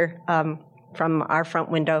picture from our front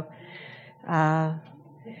window.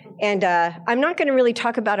 And I'm not going to really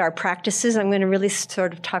talk about our practices. I'm going to really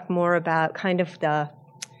sort of talk more about kind of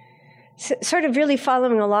sort of really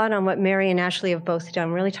following a lot on what Mary and Ashley have both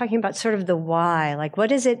done. Really talking about sort of the why. Like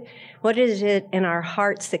what is it in our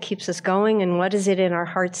hearts that keeps us going, and what is it in our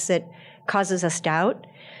hearts that causes us doubt?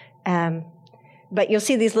 But you'll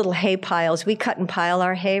see these little hay piles. We cut and pile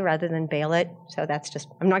our hay rather than bale it. So that's just,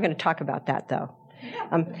 I'm not going to talk about that, though.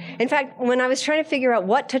 In fact, when I was trying to figure out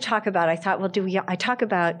what to talk about, I thought, well, I talk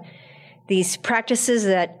about these practices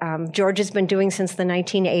that George has been doing since the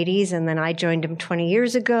 1980s, and then I joined him 20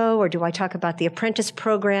 years ago? Or do I talk about the apprentice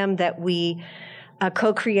program that we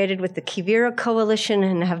co-created with the Kivira Coalition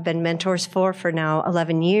and have been mentors for now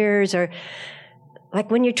 11 years? Or like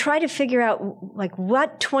when you try to figure out like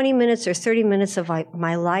what 20 minutes or 30 minutes of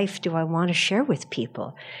my life do I want to share with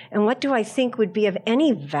people? And what do I think would be of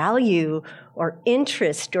any value or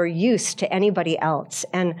interest or use to anybody else?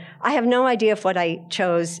 And I have no idea if what I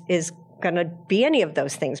chose is going to be any of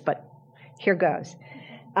those things, but here goes.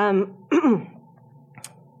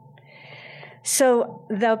 So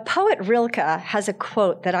the poet Rilke has a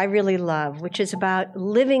quote that I really love, which is about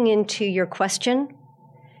living into your question,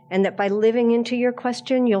 and that by living into your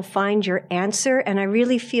question, you'll find your answer. And I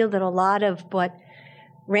really feel that a lot of what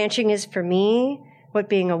ranching is for me, what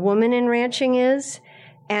being a woman in ranching is,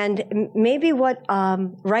 and maybe what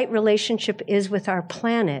right relationship is with our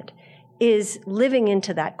planet, is living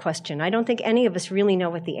into that question. I don't think any of us really know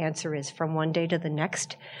what the answer is from one day to the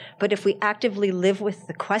next. But if we actively live with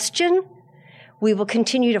the question, we will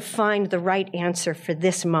continue to find the right answer for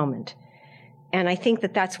this moment. And I think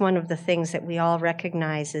that that's one of the things that we all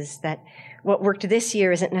recognize, is that what worked this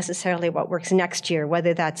year isn't necessarily what works next year,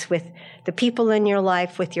 whether that's with the people in your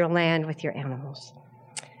life, with your land, with your animals.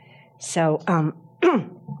 So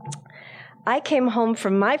I came home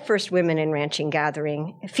from my first Women in Ranching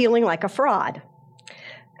gathering feeling like a fraud,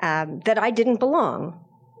 that I didn't belong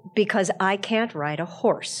because I can't ride a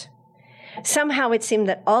horse. Somehow it seemed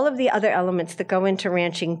that all of the other elements that go into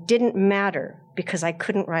ranching didn't matter because I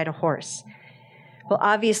couldn't ride a horse. Well,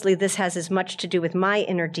 obviously, this has as much to do with my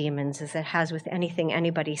inner demons as it has with anything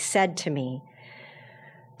anybody said to me.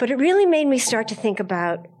 But it really made me start to think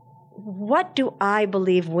about, what do I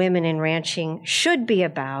believe women in ranching should be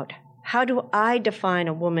about? How do I define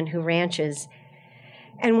a woman who ranches?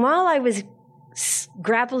 And while I was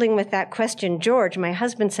grappling with that question, George, my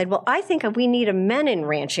husband, said, well, I think we need a men in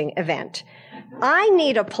ranching event. I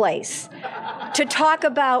need a place to talk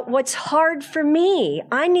about what's hard for me.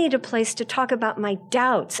 I need a place to talk about my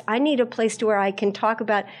doubts. I need a place to where I can talk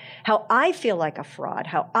about how I feel like a fraud,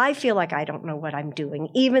 how I feel like I don't know what I'm doing,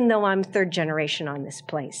 even though I'm third generation on this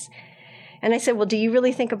place. And I said, well, do you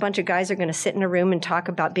really think a bunch of guys are going to sit in a room and talk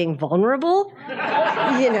about being vulnerable?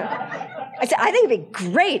 I said, I think it'd be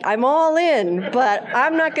great. I'm all in, but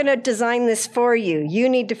I'm not going to design this for you. You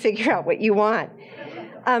need to figure out what you want.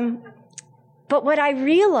 But what I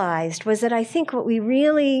realized was that I think what we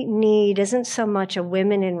really need isn't so much a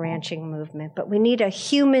women in ranching movement, but we need a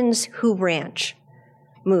humans who ranch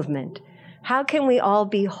movement. How can we all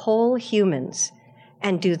be whole humans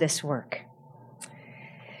and do this work?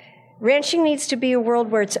 Ranching needs to be a world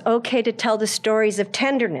where it's okay to tell the stories of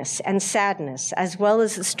tenderness and sadness, as well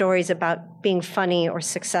as the stories about being funny or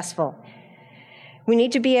successful. We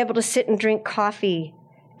need to be able to sit and drink coffee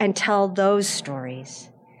and tell those stories.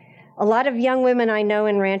 A lot of young women I know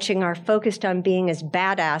in ranching are focused on being as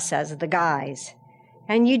badass as the guys.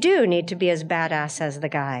 And you do need to be as badass as the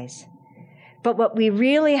guys. But what we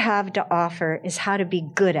really have to offer is how to be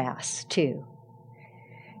good ass, too.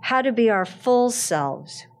 How to be our full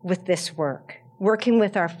selves with this work, working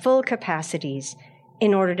with our full capacities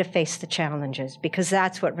in order to face the challenges, because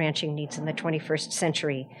that's what ranching needs in the 21st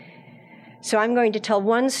century. So I'm going to tell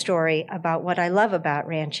one story about what I love about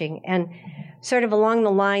ranching, and sort of along the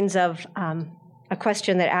lines of a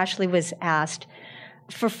question that Ashley was asked.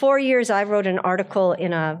 For 4 years, I wrote an article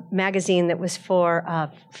in a magazine that was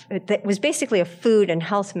that was basically a food and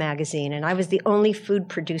health magazine, and I was the only food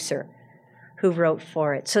producer who wrote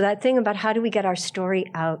for it. So that thing about how do we get our story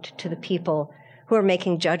out to the people who are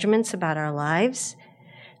making judgments about our lives,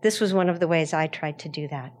 this was one of the ways I tried to do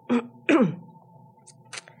that.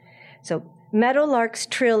 So meadowlarks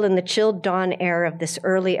trill in the chilled dawn air of this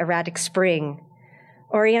early erratic spring.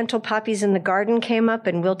 Oriental poppies in the garden came up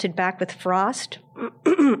and wilted back with frost.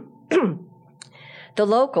 The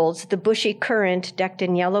locals, the bushy currant decked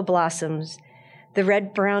in yellow blossoms, the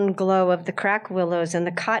red-brown glow of the crack willows and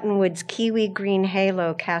the cottonwood's kiwi-green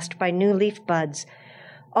halo cast by new leaf buds,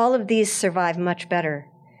 all of these survive much better,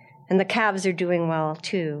 and the calves are doing well,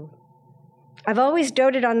 too. I've always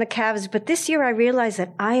doted on the calves, but this year I realize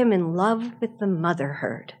that I am in love with the mother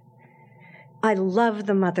herd. I love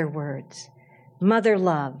the mother words. Mother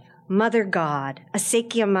love, mother God,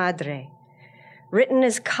 acequia madre. Written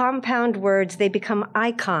as compound words, they become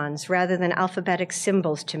icons rather than alphabetic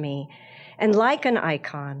symbols to me. And like an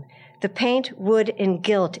icon, the paint, wood, and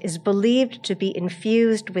gilt is believed to be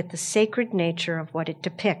infused with the sacred nature of what it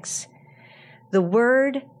depicts. The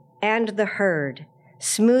word and the herd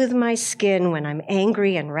smooth my skin when I'm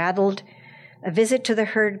angry and rattled. A visit to the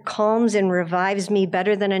herd calms and revives me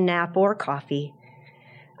better than a nap or coffee.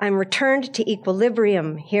 I'm returned to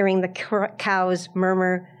equilibrium, hearing the cows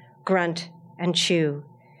murmur, grunt, and chew.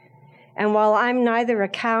 And while I'm neither a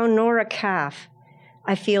cow nor a calf,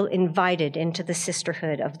 I feel invited into the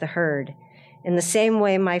sisterhood of the herd, in the same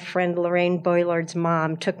way my friend Lorraine Boylard's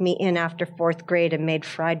mom took me in after 4th grade and made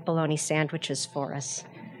fried bologna sandwiches for us.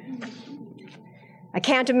 I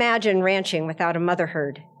can't imagine ranching without a mother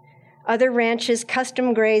herd. Other ranches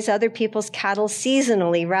custom graze other people's cattle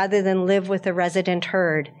seasonally rather than live with a resident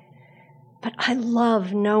herd. But I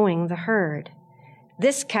love knowing the herd.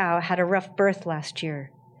 This cow had a rough birth last year.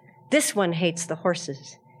 This one hates the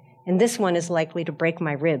horses, and this one is likely to break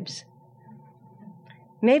my ribs.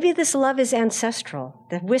 Maybe this love is ancestral,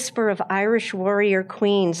 the whisper of Irish warrior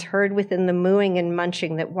queens heard within the mooing and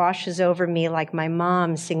munching that washes over me like my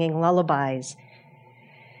mom singing lullabies.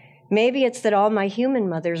 Maybe it's that all my human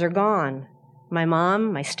mothers are gone. My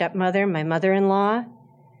mom, my stepmother, my mother-in-law,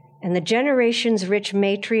 and the generations-rich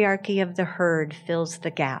matriarchy of the herd fills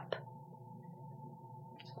the gap.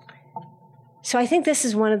 So I think this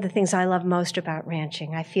is one of the things I love most about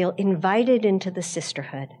ranching. I feel invited into the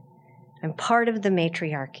sisterhood. I'm part of the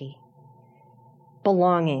matriarchy.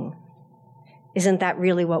 Belonging. Isn't that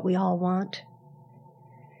really what we all want?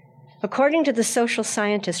 According to the social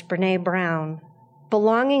scientist Brené Brown,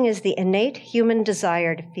 belonging is the innate human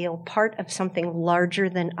desire to feel part of something larger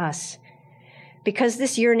than us. Because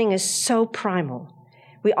this yearning is so primal,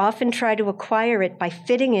 we often try to acquire it by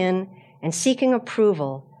fitting in and seeking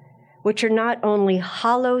approval, which are not only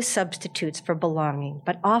hollow substitutes for belonging,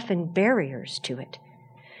 but often barriers to it.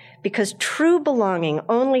 Because true belonging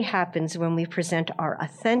only happens when we present our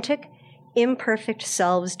authentic, imperfect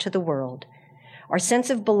selves to the world. Our sense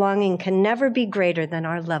of belonging can never be greater than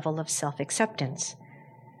our level of self-acceptance.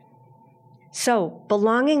 So,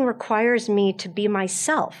 belonging requires me to be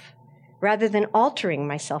myself, rather than altering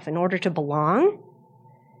myself in order to belong.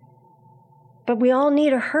 But we all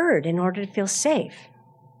need a herd in order to feel safe.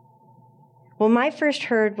 Well, my first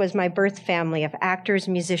herd was my birth family of actors,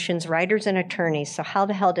 musicians, writers, and attorneys, so how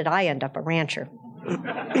the hell did I end up a rancher?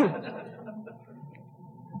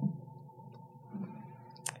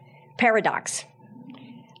 Paradox.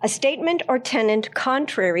 A statement or tenet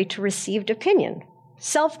contrary to received opinion,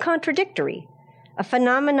 self-contradictory, a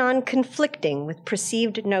phenomenon conflicting with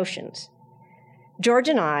perceived notions. George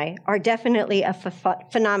and I are definitely a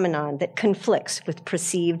phenomenon that conflicts with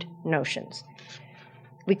perceived notions.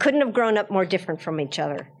 We couldn't have grown up more different from each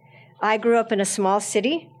other. I grew up in a small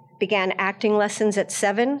city, began acting lessons at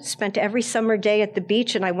 7, spent every summer day at the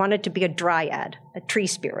beach, and I wanted to be a dryad, a tree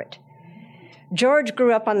spirit. George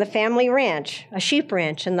grew up on the family ranch, a sheep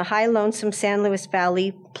ranch in the high, lonesome San Luis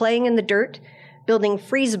Valley, playing in the dirt, building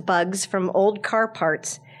freeze bugs from old car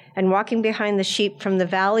parts, and walking behind the sheep from the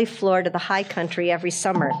valley floor to the high country every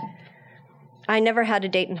summer. I never had a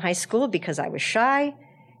date in high school because I was shy.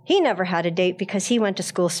 He never had a date because he went to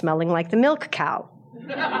school smelling like the milk cow.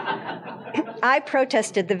 I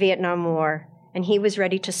protested the Vietnam War, and he was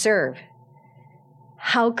ready to serve.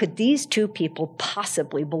 How could these two people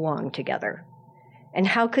possibly belong together? And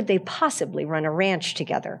how could they possibly run a ranch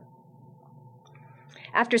together?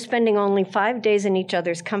 After spending only 5 days in each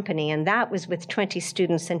other's company, and that was with 20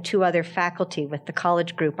 students and 2 other faculty with the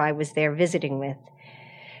college group I was there visiting with,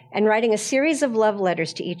 and writing a series of love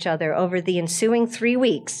letters to each other over the ensuing 3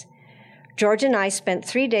 weeks, George and I spent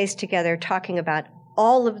 3 days together talking about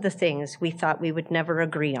all of the things we thought we would never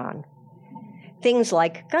agree on. Things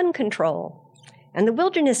like gun control and the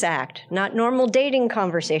Wilderness Act, not normal dating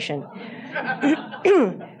conversation.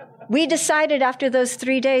 We decided after those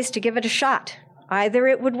 3 days to give it a shot. Either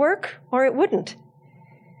it would work or it wouldn't.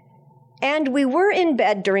 And we were in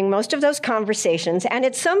bed during most of those conversations, and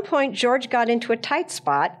at some point, George got into a tight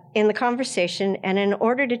spot in the conversation, and in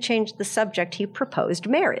order to change the subject, he proposed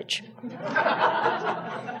marriage.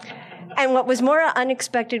 And what was more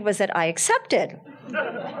unexpected was that I accepted.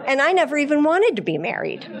 And I never even wanted to be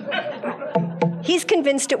married. He's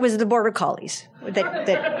convinced it was the Border Collies that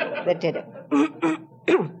did it.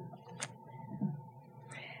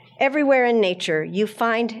 Everywhere in nature, you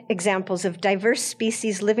find examples of diverse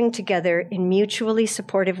species living together in mutually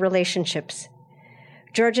supportive relationships.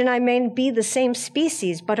 George and I may be the same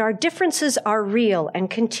species, but our differences are real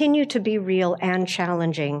and continue to be real and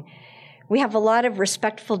challenging. We have a lot of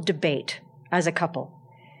respectful debate as a couple.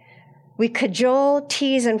 We cajole,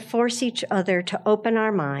 tease, and force each other to open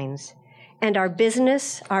our minds, and our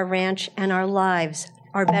business, our ranch, and our lives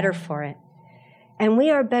are better for it. And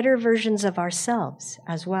we are better versions of ourselves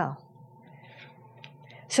as well.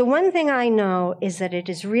 So one thing I know is that it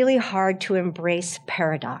is really hard to embrace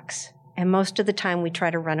paradox, and most of the time we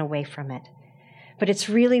try to run away from it. But it's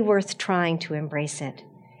really worth trying to embrace it.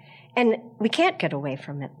 And we can't get away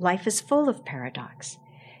from it. Life is full of paradox.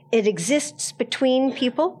 It exists between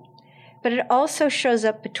people, but it also shows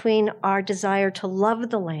up between our desire to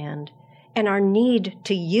love the land and our need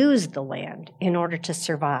to use the land in order to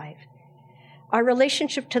survive. Our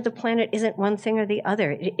relationship to the planet isn't one thing or the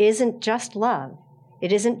other. It isn't just love.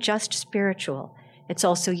 It isn't just spiritual. It's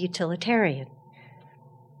also utilitarian.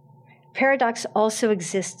 Paradox also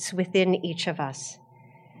exists within each of us.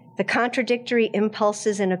 The contradictory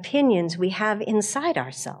impulses and opinions we have inside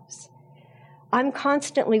ourselves. I'm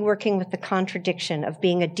constantly working with the contradiction of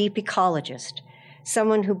being a deep ecologist,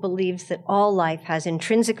 someone who believes that all life has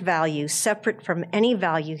intrinsic value separate from any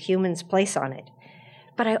value humans place on it.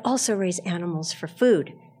 But I also raise animals for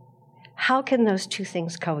food. How can those two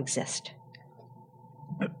things coexist?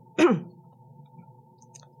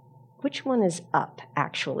 Which one is up,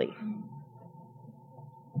 actually?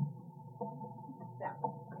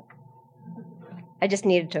 I just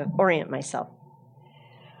needed to orient myself.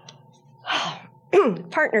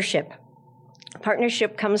 Partnership.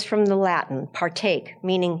 Partnership comes from the Latin partake,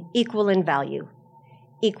 meaning equal in value,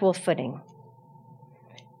 equal footing.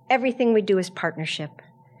 Everything we do is partnership.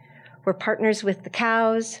 We're partners with the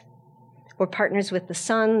cows. We're partners with the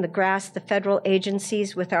sun, the grass, the federal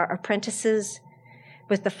agencies, with our apprentices,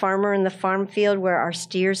 with the farmer in the farm field where our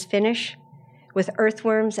steers finish, with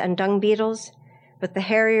earthworms and dung beetles, with the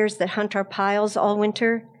harriers that hunt our piles all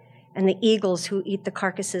winter, and the eagles who eat the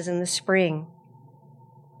carcasses in the spring.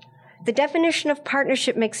 The definition of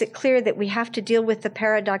partnership makes it clear that we have to deal with the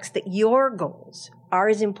paradox that your goals are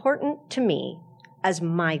as important to me as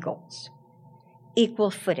my goals. Equal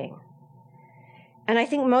footing. And I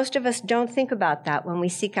think most of us don't think about that when we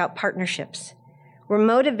seek out partnerships. We're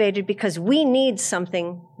motivated because we need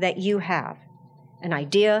something that you have. An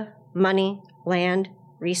idea, money, land,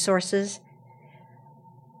 resources.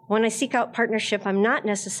 When I seek out partnership, I'm not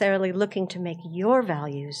necessarily looking to make your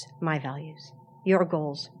values my values, your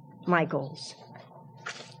goals my goals.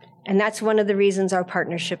 And that's one of the reasons our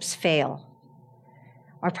partnerships fail.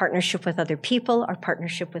 Our partnership with other people, our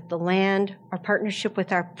partnership with the land, our partnership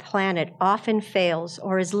with our planet often fails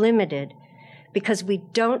or is limited because we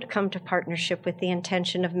don't come to partnership with the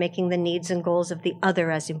intention of making the needs and goals of the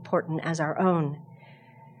other as important as our own.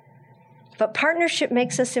 But partnership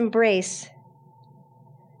makes us embrace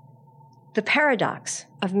the paradox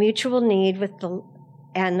of mutual need with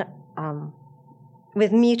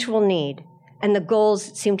mutual need, and the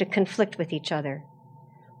goals seem to conflict with each other.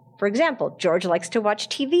 For example, George likes to watch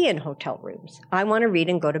TV in hotel rooms. I want to read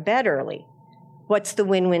and go to bed early. What's the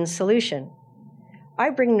win-win solution? I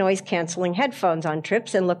bring noise-canceling headphones on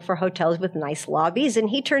trips and look for hotels with nice lobbies, and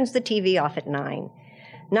he turns the TV off at 9.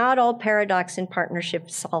 Not all paradox in partnership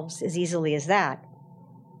solves as easily as that.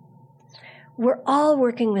 We're all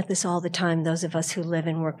working with this all the time, those of us who live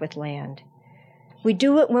and work with land. We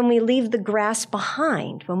do it when we leave the grass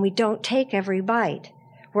behind, when we don't take every bite.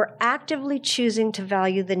 We're actively choosing to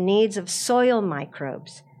value the needs of soil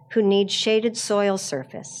microbes who need shaded soil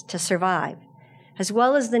surface to survive, as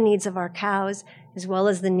well as the needs of our cows, as well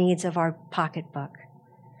as the needs of our pocketbook.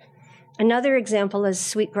 Another example is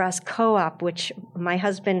Sweetgrass Co-op, which my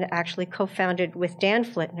husband actually co-founded with Dan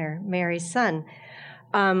Flitner, Mary's son.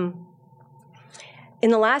 In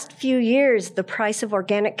the last few years, the price of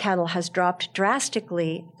organic cattle has dropped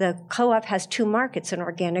drastically. The co-op has two markets, an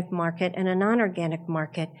organic market and a non-organic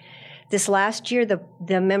market. This last year,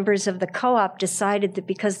 the members of the co-op decided that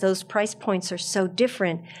because those price points are so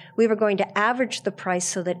different, we were going to average the price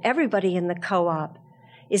so that everybody in the co-op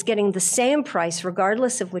is getting the same price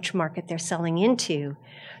regardless of which market they're selling into,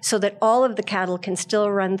 so that all of the cattle can still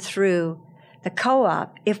run through the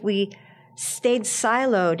co-op. If we stayed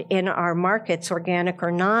siloed in our markets, organic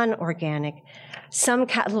or non-organic, some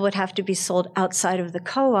cattle would have to be sold outside of the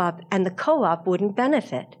co-op, and the co-op wouldn't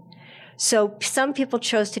benefit. So some people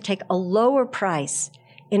chose to take a lower price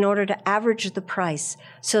in order to average the price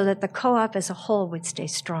so that the co-op as a whole would stay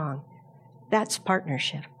strong. That's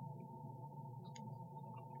partnership.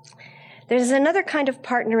 There's another kind of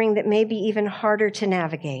partnering that may be even harder to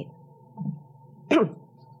navigate.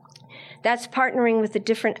 That's partnering with the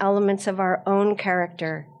different elements of our own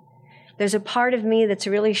character. There's a part of me that's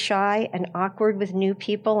really shy and awkward with new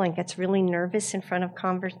people and gets really nervous in front of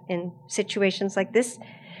in situations like this.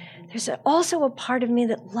 There's also a part of me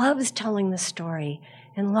that loves telling the story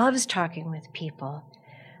and loves talking with people.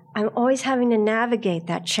 I'm always having to navigate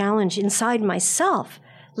that challenge inside myself,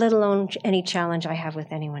 let alone any challenge I have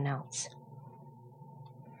with anyone else.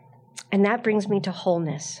 And that brings me to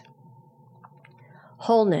wholeness.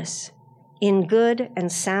 Wholeness in good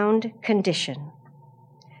and sound condition,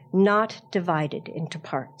 not divided into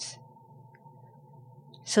parts.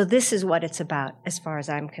 So this is what it's about as far as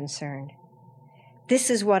I'm concerned. This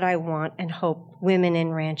is what I want and hope women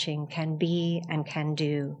in ranching can be and can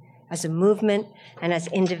do as a movement and as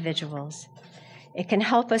individuals. It can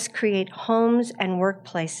help us create homes and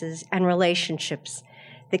workplaces and relationships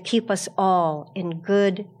that keep us all in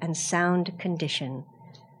good and sound condition,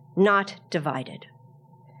 not divided.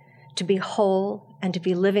 To be whole and to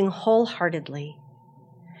be living wholeheartedly.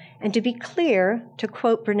 And to be clear, to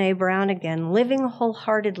quote Brene Brown again, living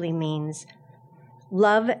wholeheartedly means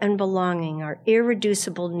love and belonging are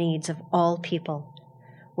irreducible needs of all people.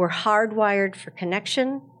 We're hardwired for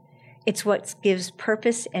connection. It's what gives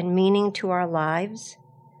purpose and meaning to our lives.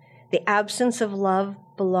 The absence of love,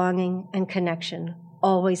 belonging, and connection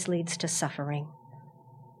always leads to suffering.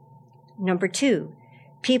 Number 2,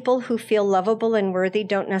 people who feel lovable and worthy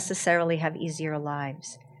don't necessarily have easier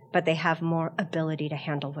lives, but they have more ability to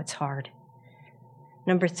handle what's hard.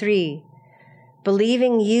 Number 3,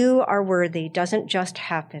 believing you are worthy doesn't just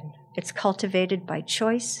happen. It's cultivated by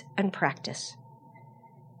choice and practice.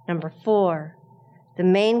 Number 4, the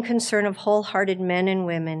main concern of wholehearted men and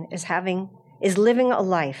women is living a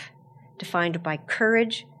life defined by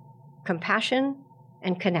courage, compassion,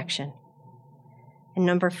 and connection. And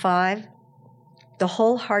number 5, the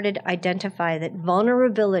wholehearted identify that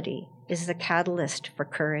vulnerability is the catalyst for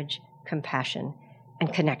courage, compassion,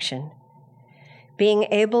 and connection. Being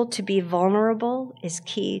able to be vulnerable is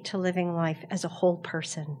key to living life as a whole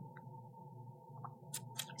person.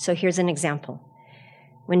 So here's an example.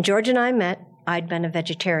 When George and I met, I'd been a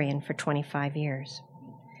vegetarian for 25 years.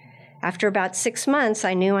 After about 6 months,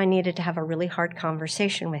 I knew I needed to have a really hard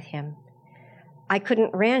conversation with him. I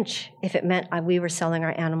couldn't ranch if it meant we were selling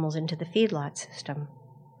our animals into the feedlot system.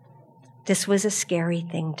 This was a scary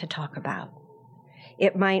thing to talk about.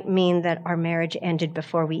 It might mean that our marriage ended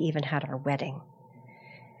before we even had our wedding.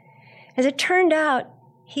 As it turned out,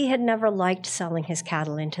 he had never liked selling his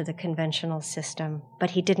cattle into the conventional system,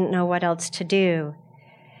 but he didn't know what else to do.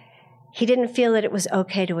 He didn't feel that it was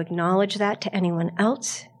okay to acknowledge that to anyone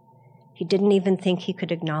else. He didn't even think he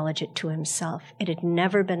could acknowledge it to himself. It had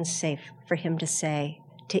never been safe for him to say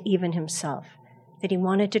to even himself that he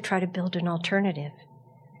wanted to try to build an alternative.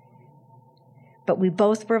 But we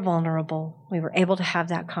both were vulnerable. We were able to have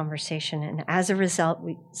that conversation. And as a result,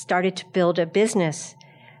 we started to build a business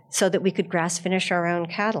so that we could grass finish our own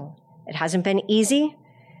cattle. It hasn't been easy.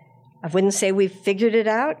 I wouldn't say we've figured it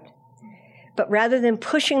out. But rather than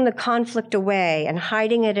pushing the conflict away and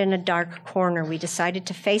hiding it in a dark corner, we decided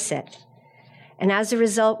to face it. And as a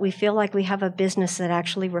result, we feel like we have a business that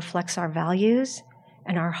actually reflects our values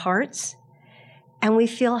and our hearts. And we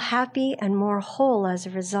feel happy and more whole as a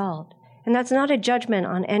result. And that's not a judgment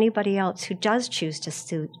on anybody else who does choose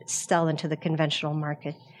to sell into the conventional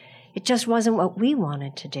market. It just wasn't what we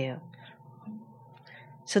wanted to do.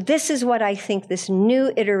 So this is what I think this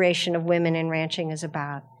new iteration of women in ranching is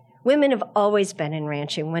about. Women have always been in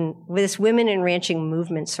ranching. When this women in ranching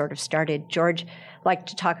movement sort of started, George liked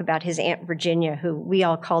to talk about his Aunt Virginia, who we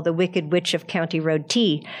all call the Wicked Witch of County Road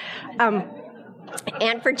T.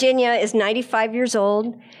 Aunt Virginia is 95 years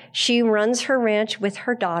old. She runs her ranch with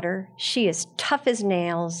her daughter. She is tough as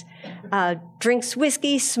nails, drinks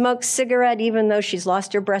whiskey, smokes cigarette, even though she's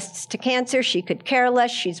lost her breasts to cancer. She could care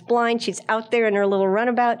less. She's blind. She's out there in her little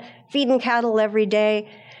runabout, feeding cattle every day.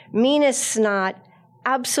 Mean as snot,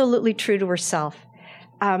 absolutely true to herself.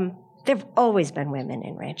 There have always been women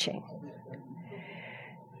in ranching.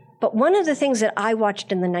 But one of the things that I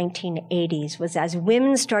watched in the 1980s was as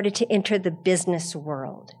women started to enter the business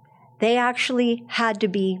world, they actually had to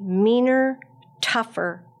be meaner,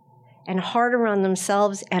 tougher, and harder on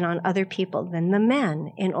themselves and on other people than the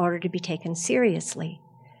men in order to be taken seriously.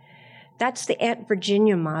 That's the Aunt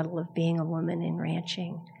Virginia model of being a woman in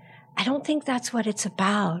ranching. I don't think that's what it's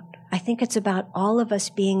about. I think it's about all of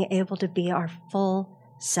us being able to be our full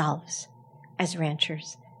selves as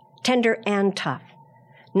ranchers, tender and tough.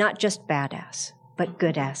 Not just badass, but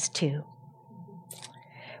good ass too.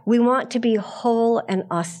 We want to be whole and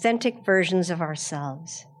authentic versions of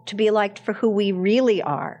ourselves, to be liked for who we really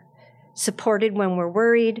are, supported when we're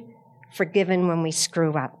worried, forgiven when we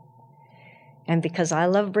screw up. And because I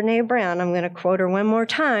love Brene Brown, I'm going to quote her one more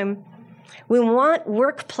time. We want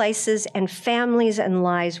workplaces and families and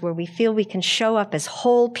lives where we feel we can show up as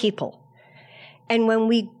whole people. And when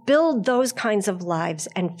we build those kinds of lives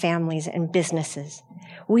and families and businesses,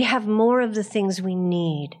 we have more of the things we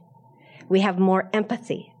need. We have more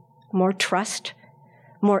empathy, more trust,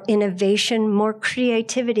 more innovation, more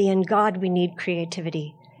creativity. And God, we need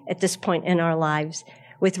creativity at this point in our lives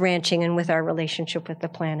with ranching and with our relationship with the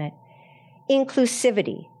planet.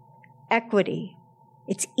 Inclusivity, equity.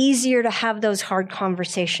 It's easier to have those hard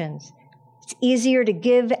conversations. It's easier to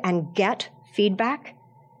give and get feedback.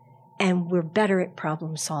 And we're better at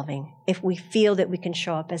problem solving if we feel that we can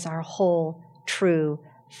show up as our whole, true,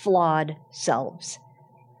 flawed selves.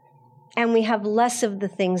 And we have less of the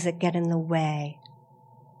things that get in the way.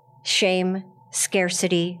 Shame,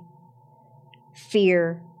 scarcity,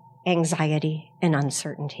 fear, anxiety, and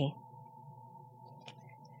uncertainty.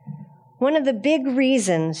 One of the big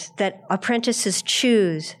reasons that apprentices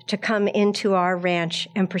choose to come into our ranch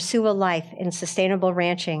and pursue a life in sustainable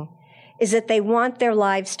ranching is that they want their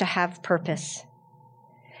lives to have purpose.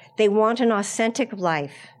 They want an authentic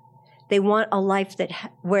life. They want a life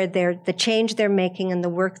where the change they're making and the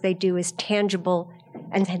work they do is tangible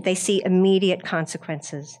and they see immediate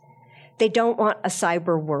consequences. They don't want a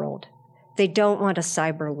cyber world. They don't want a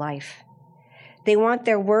cyber life. They want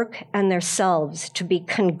their work and their selves to be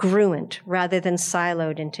congruent rather than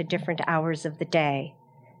siloed into different hours of the day.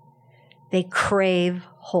 They crave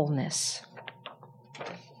wholeness.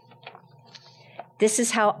 This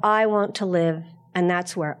is how I want to live, and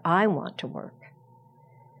that's where I want to work.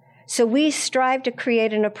 So we strive to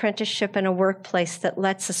create an apprenticeship and a workplace that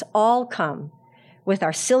lets us all come with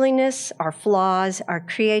our silliness, our flaws, our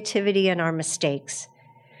creativity, and our mistakes.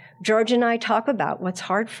 George and I talk about what's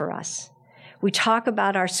hard for us. We talk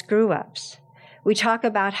about our screw-ups. We talk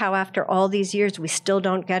about how after all these years we still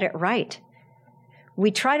don't get it right.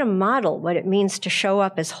 We try to model what it means to show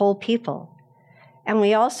up as whole people. And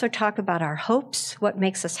we also talk about our hopes, what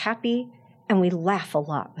makes us happy, and we laugh a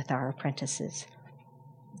lot with our apprentices.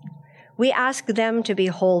 We ask them to be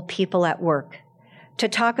whole people at work, to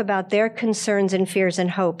talk about their concerns and fears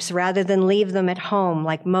and hopes rather than leave them at home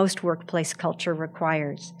like most workplace culture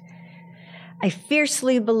requires. I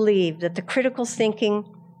fiercely believe that the critical thinking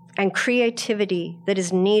and creativity that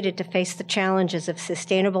is needed to face the challenges of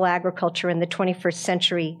sustainable agriculture in the 21st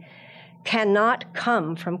century cannot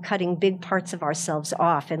come from cutting big parts of ourselves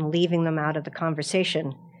off and leaving them out of the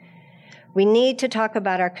conversation. We need to talk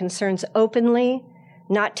about our concerns openly,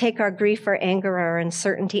 not take our grief or anger or our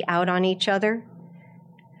uncertainty out on each other.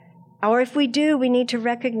 Or if we do, we need to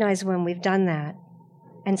recognize when we've done that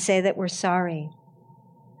and say that we're sorry.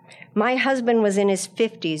 My husband was in his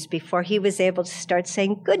 50s before he was able to start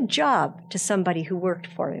saying good job to somebody who worked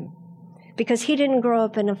for him, because he didn't grow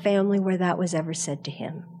up in a family where that was ever said to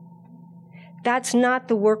him. That's not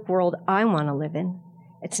the work world I want to live in.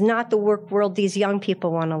 It's not the work world these young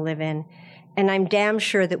people want to live in. And I'm damn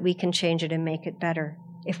sure that we can change it and make it better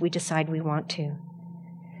if we decide we want to.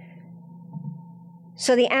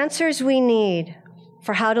 So the answers we need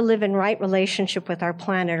for how to live in right relationship with our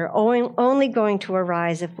planet are only going to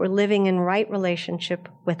arise if we're living in right relationship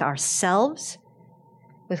with ourselves,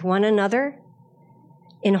 with one another,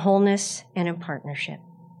 in wholeness and in partnership.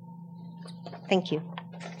 Thank you.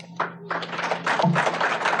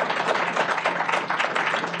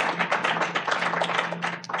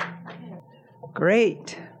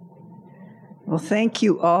 Great. Well, thank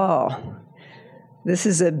you all. This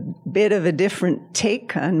is a bit of a different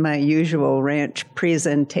take on my usual ranch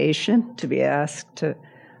presentation, to be asked to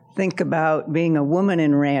think about being a woman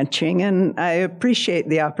in ranching, and I appreciate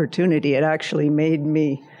the opportunity. It actually made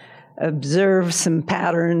me observe some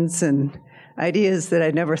patterns and ideas that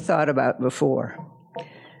I'd never thought about before.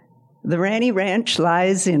 The Ranny Ranch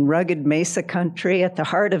lies in rugged mesa country at the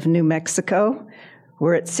heart of New Mexico.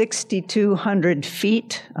 We're at 6,200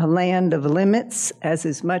 feet, a land of limits, as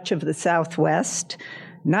is much of the Southwest,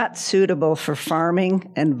 not suitable for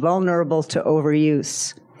farming and vulnerable to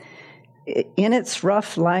overuse. In its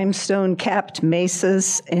rough limestone-capped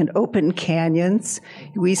mesas and open canyons,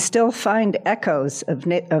 we still find echoes of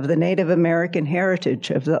the Native American heritage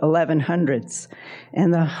of the 1100s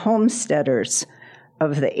and the homesteaders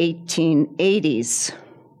of the 1880s.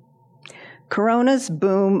 Corona's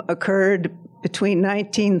boom occurred between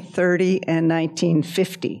 1930 and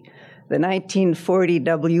 1950. The 1940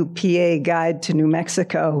 WPA Guide to New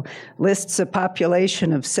Mexico lists a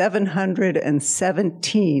population of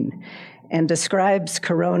 717 and describes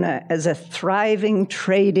Corona as a thriving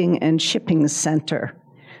trading and shipping center,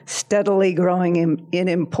 steadily growing in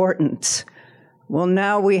importance. Well,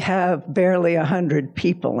 now we have barely 100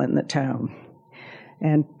 people in the town,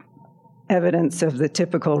 and evidence of the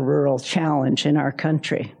typical rural challenge in our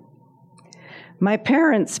country. My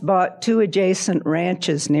parents bought 2 adjacent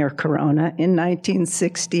ranches near Corona in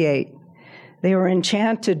 1968. They were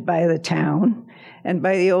enchanted by the town and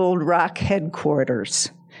by the old rock headquarters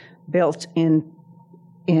built in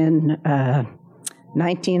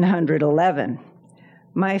 1911.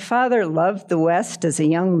 My father loved the West as a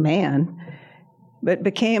young man, but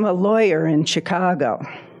became a lawyer in Chicago.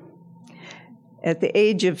 At the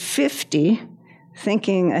age of 50,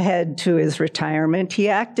 thinking ahead to his retirement, he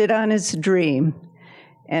acted on his dream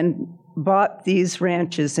and bought these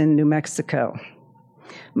ranches in New Mexico.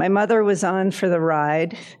 My mother was on for the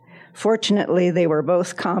ride. Fortunately, they were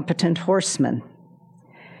both competent horsemen.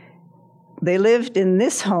 They lived in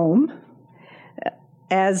this home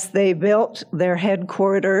as they built their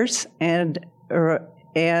headquarters and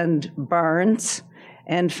barns,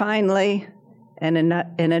 and finally an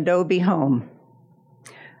adobe home.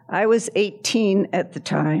 I was 18 at the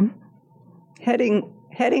time, heading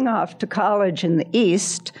off to college in the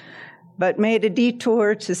East, but made a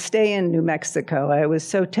detour to stay in New Mexico. I was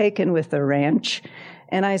so taken with the ranch,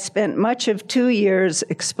 and I spent much of 2 years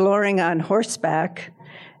exploring on horseback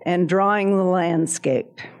and drawing the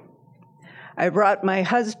landscape. I brought my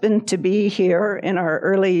husband to be here in our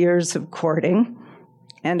early years of courting,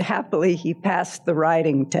 and happily he passed the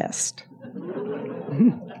riding test.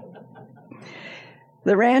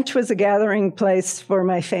 The ranch was a gathering place for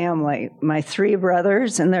my family, my 3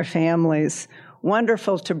 brothers and their families.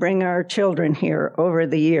 Wonderful to bring our children here over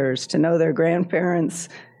the years to know their grandparents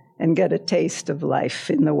and get a taste of life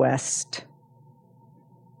in the West.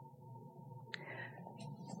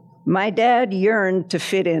 My dad yearned to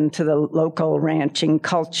fit into the local ranching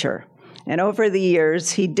culture, and over the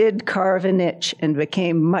years he did carve a niche and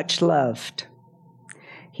became much loved.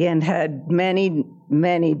 He had many,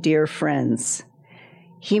 many dear friends.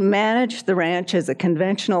 He managed the ranch as a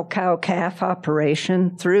conventional cow-calf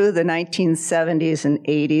operation through the 1970s and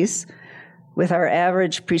 80s, with our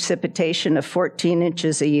average precipitation of 14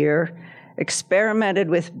 inches a year, experimented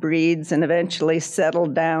with breeds, and eventually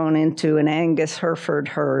settled down into an Angus Hereford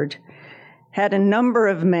herd. Had a number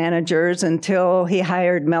of managers until he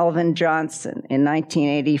hired Melvin Johnson in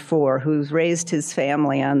 1984, who's raised his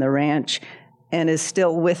family on the ranch and is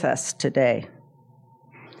still with us today.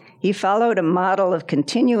 He followed a model of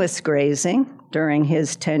continuous grazing during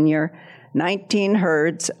his tenure, 19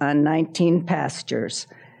 herds on 19 pastures.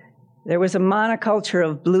 There was a monoculture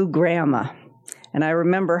of blue grama, and I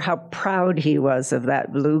remember how proud he was of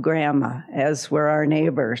that blue grama, as were our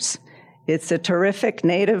neighbors. It's a terrific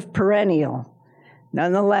native perennial.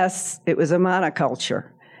 Nonetheless, it was a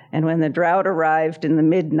monoculture, and when the drought arrived in the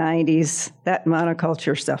mid-90s, that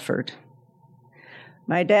monoculture suffered.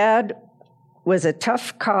 My dad was a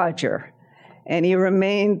tough codger, and he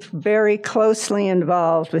remained very closely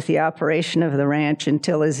involved with the operation of the ranch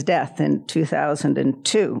until his death in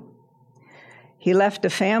 2002. He left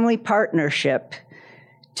a family partnership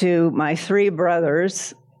to my 3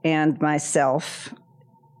 brothers and myself,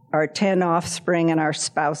 our 10 offspring, and our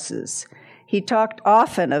spouses. He talked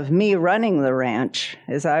often of me running the ranch,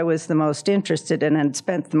 as I was the most interested in and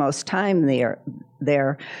spent the most time there.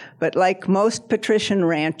 But like most patrician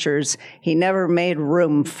ranchers, he never made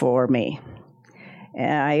room for me.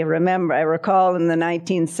 And I recall in the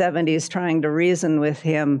 1970s trying to reason with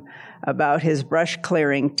him about his brush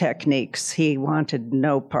clearing techniques. He wanted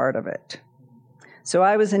no part of it. So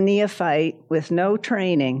I was a neophyte with no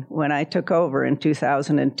training when I took over in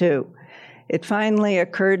 2002. It finally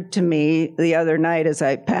occurred to me the other night as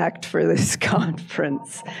I packed for this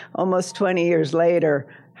conference, almost 20 years later,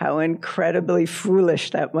 how incredibly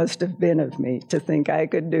foolish that must have been of me to think I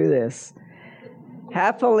could do this.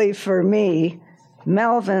 Happily for me,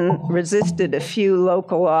 Melvin resisted a few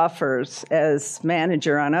local offers as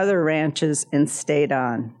manager on other ranches and stayed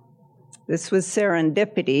on. This was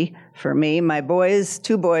serendipity for me. My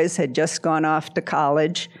two boys had just gone off to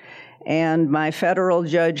college, and my federal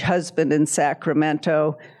judge husband in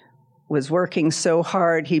Sacramento was working so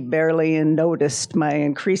hard he barely noticed my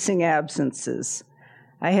increasing absences.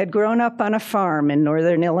 I had grown up on a farm in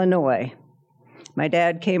northern Illinois. My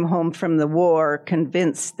dad came home from the war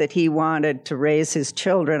convinced that he wanted to raise his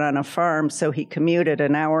children on a farm, so he commuted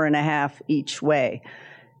an hour and a half each way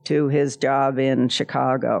to his job in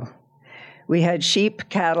Chicago. We had sheep,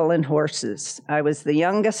 cattle, and horses. I was the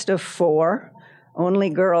youngest of 4, only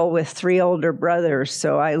girl with 3 older brothers,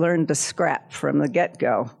 so I learned to scrap from the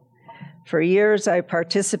get-go. For years, I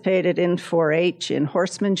participated in 4-H, in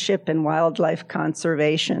horsemanship and wildlife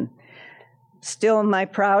conservation. Still, my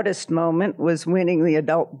proudest moment was winning the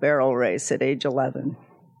adult barrel race at age 11.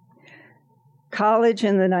 College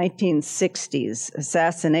in the 1960s,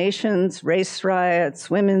 assassinations, race riots,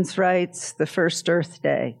 women's rights, the first Earth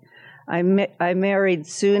Day. I married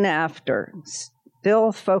soon after,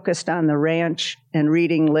 still focused on the ranch and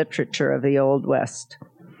reading literature of the Old West.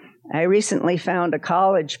 I recently found a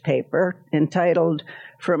college paper entitled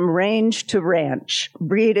From Range to Ranch,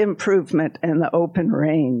 Breed Improvement and the Open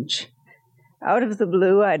Range. Out of the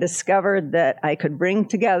blue, I discovered that I could bring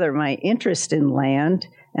together my interest in land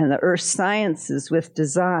and the earth sciences with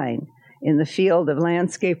design in the field of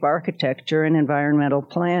landscape architecture and environmental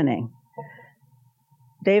planning.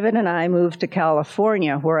 David and I moved to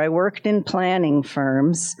California, where I worked in planning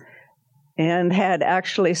firms and had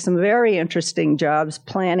actually some very interesting jobs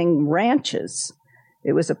planning ranches.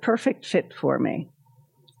 It was a perfect fit for me.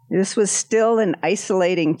 This was still an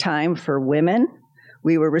isolating time for women.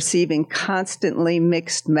 We were receiving constantly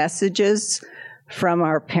mixed messages from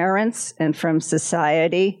our parents and from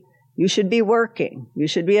society. You should be working. You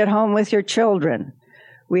should be at home with your children.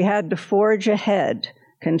 We had to forge ahead,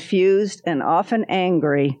 confused and often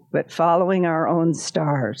angry, but following our own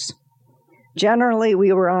stars. Generally,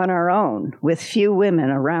 we were on our own, with few women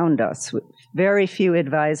around us, with very few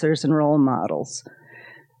advisors and role models.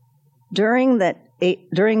 During the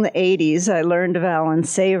 80s, I learned of Alan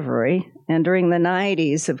Savory, and during the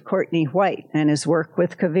 90s of Courtney White and his work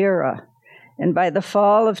with Quivira. And by the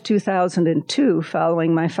fall of 2002,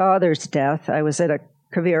 following my father's death, I was at a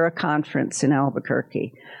Quivira conference in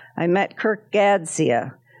Albuquerque. I met Kirk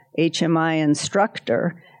Gadzia, HMI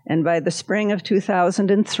instructor, and by the spring of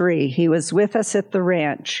 2003, he was with us at the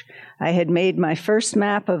ranch. I had made my first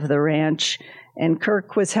map of the ranch, and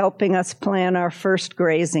Kirk was helping us plan our first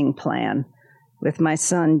grazing plan with my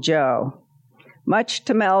son, Joe. Much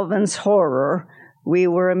to Melvin's horror, we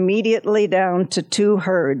were immediately down to 2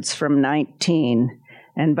 herds from 19,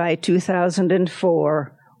 and by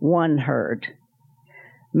 2004, 1 herd.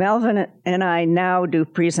 Melvin and I now do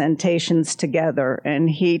presentations together, and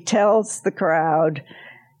he tells the crowd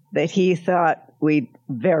that he thought we'd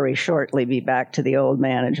very shortly be back to the old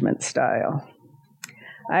management style.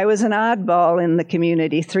 I was an oddball in the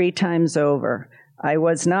community 3 times over. I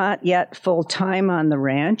was not yet full-time on the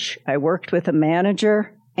ranch. I worked with a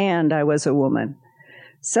manager, and I was a woman.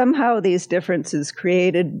 Somehow these differences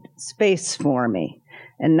created space for me,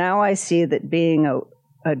 and now I see that being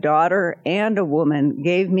a daughter and a woman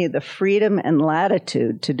gave me the freedom and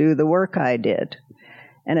latitude to do the work I did.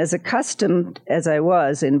 And as accustomed as I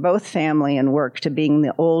was in both family and work to being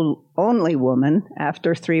the only woman,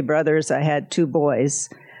 after 3 brothers, I had 2 boys,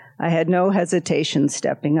 I had no hesitation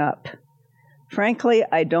stepping up. Frankly,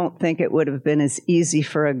 I don't think it would have been as easy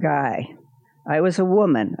for a guy. I was a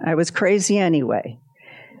woman. I was crazy anyway.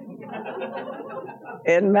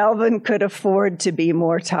 And Melvin could afford to be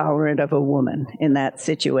more tolerant of a woman in that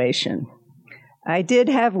situation. I did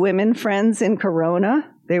have women friends in Corona.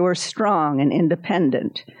 They were strong and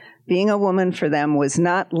independent. Being a woman for them was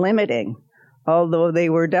not limiting, although they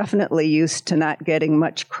were definitely used to not getting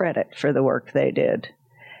much credit for the work they did.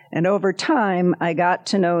 And over time, I got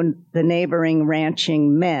to know the neighboring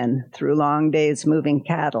ranching men through long days moving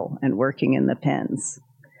cattle and working in the pens.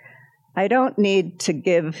 I don't need to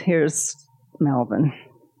give, here's Melvin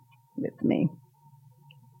with me.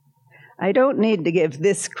 I don't need to give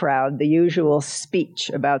this crowd the usual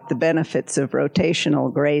speech about the benefits of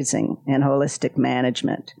rotational grazing and holistic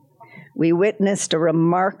management. We witnessed a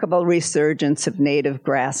remarkable resurgence of native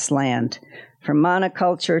grassland, from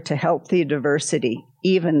monoculture to healthy diversity,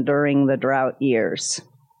 even during the drought years.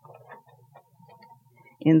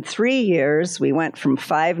 In 3 years, we went from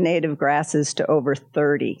 5 native grasses to over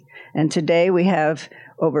 30, and today we have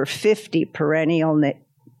over 50 perennial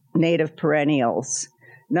native perennials,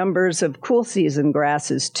 numbers of cool season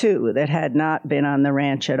grasses too that had not been on the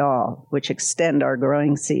ranch at all, which extend our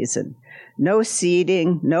growing season. No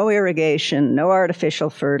seeding, no irrigation, no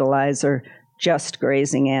artificial fertilizer, just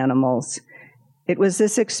grazing animals. It was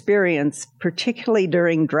this experience, particularly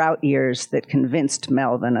during drought years, that convinced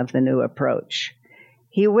Melvin of the new approach.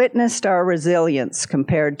 He witnessed our resilience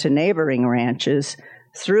compared to neighboring ranches,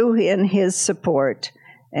 threw in his support,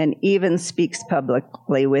 and even speaks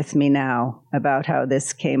publicly with me now about how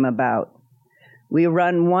this came about. We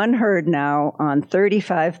run one herd now on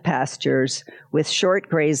 35 pastures with short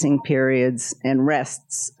grazing periods and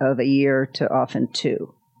rests of a year to often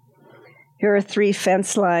 2. Here are 3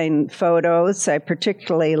 fence line photos. I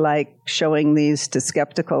particularly like showing these to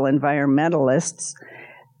skeptical environmentalists,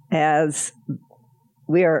 as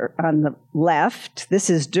we are on the left. This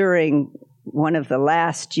is during one of the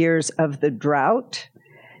last years of the drought,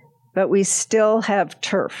 but we still have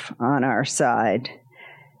turf on our side.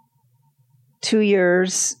 2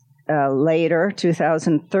 years later,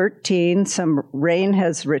 2013, some rain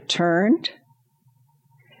has returned,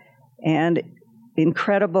 and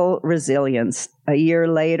incredible resilience. A year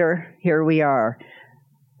later, here we are.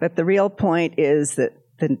 But the real point is that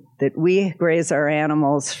we graze our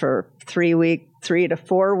animals for 3 to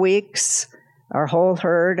 4 weeks, our whole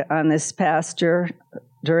herd on this pasture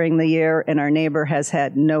during the year, and our neighbor has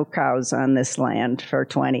had no cows on this land for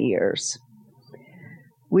 20 years.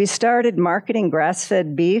 We started marketing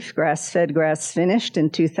grass-fed beef, grass-fed, grass-finished in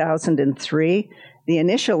 2003. The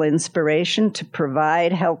initial inspiration to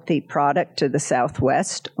provide healthy product to the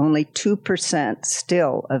Southwest, only 2%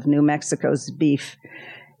 still of New Mexico's beef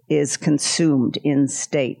is consumed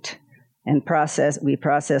in-state. And we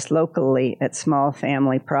process locally at small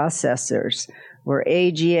family processors. We're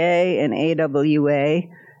AGA and AWA.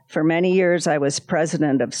 For many years, I was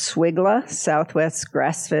president of SWGLA, Southwest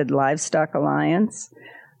Grass-Fed Livestock Alliance.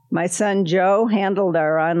 My son Joe handled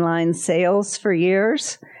our online sales for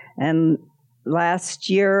years, and last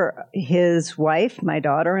year his wife, my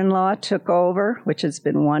daughter-in-law, took over, which has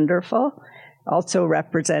been wonderful, also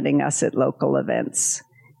representing us at local events.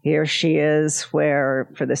 Here she is, where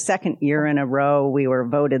for the second year in a row, we were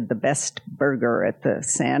voted the best burger at the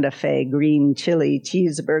Santa Fe Green Chili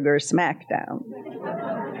Cheeseburger Smackdown.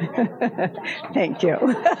 Thank you.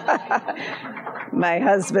 My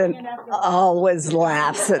husband always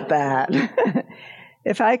laughs at that.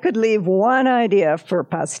 If I could leave one idea for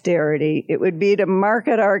posterity, it would be to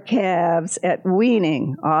market our calves at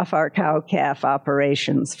weaning off our cow-calf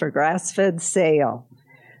operations for grass-fed sale.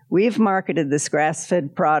 We've marketed this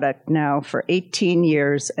grass-fed product now for 18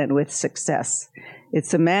 years and with success.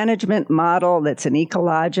 It's a management model that's an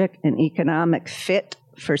ecologic and economic fit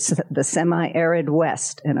for the semi-arid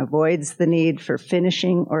West and avoids the need for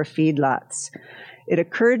finishing or feedlots. It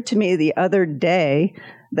occurred to me the other day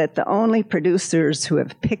that the only producers who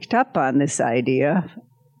have picked up on this idea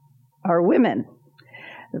are women.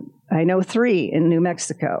 I know 3 in New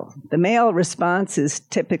Mexico. The male response is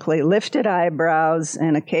typically lifted eyebrows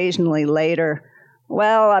and occasionally later,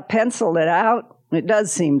 well, I penciled it out. It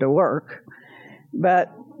does seem to work. But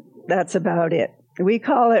that's about it. We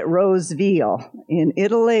call it rose veal. In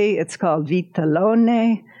Italy, it's called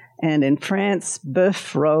vitellone, and in France,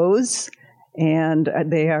 bœuf rose, and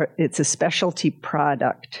it's a specialty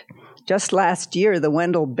product. Just last year, the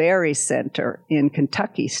Wendell Berry Center in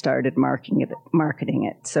Kentucky started marketing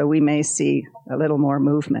it, so we may see a little more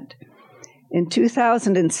movement. In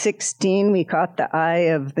 2016, we caught the eye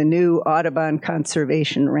of the new Audubon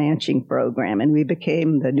Conservation Ranching Program, and we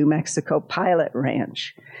became the New Mexico Pilot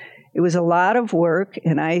Ranch. It was a lot of work,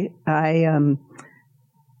 and I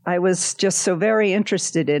was just so very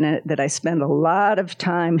interested in it that I spent a lot of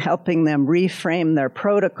time helping them reframe their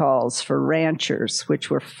protocols for ranchers, which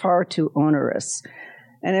were far too onerous.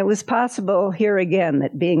 And it was possible here again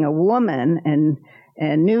that being a woman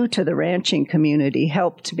and new to the ranching community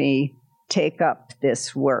helped me take up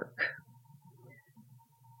this work.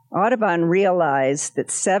 Audubon realized that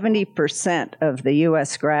 70% of the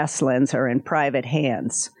U.S. grasslands are in private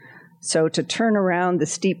hands. So to turn around the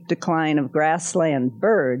steep decline of grassland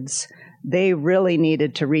birds, they really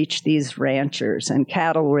needed to reach these ranchers, and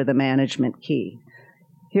cattle were the management key.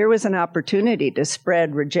 Here was an opportunity to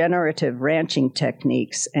spread regenerative ranching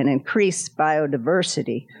techniques and increase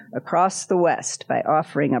biodiversity across the West by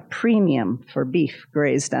offering a premium for beef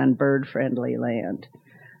grazed on bird-friendly land.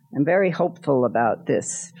 I'm very hopeful about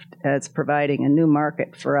this as providing a new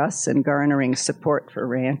market for us and garnering support for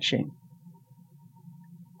ranching.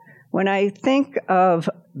 When I think of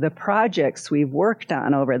the projects we've worked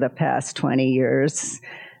on over the past 20 years,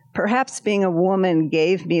 perhaps being a woman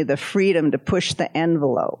gave me the freedom to push the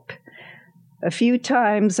envelope. A few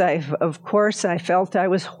times, I felt I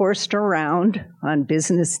was horsed around on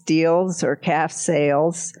business deals or calf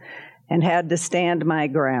sales and had to stand my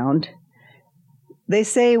ground. They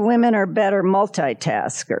say women are better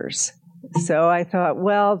multitaskers. So I thought,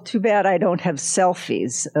 well, too bad I don't have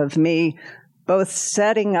selfies of me both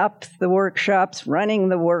setting up the workshops, running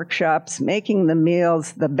the workshops, making the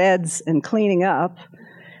meals, the beds, and cleaning up.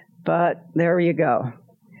 But there you go.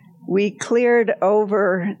 We cleared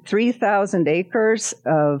over 3,000 acres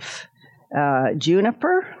of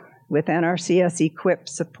juniper with NRCS equipped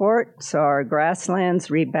support, so our grasslands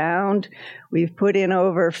rebound. We've put in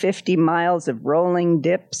over 50 miles of rolling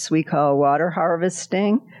dips we call water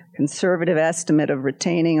harvesting, conservative estimate of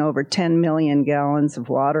retaining over 10 million gallons of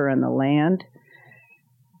water in the land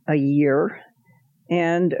a year,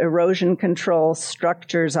 and erosion control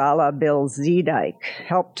structures a la Bill Zeedyke,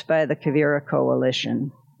 helped by the Quivira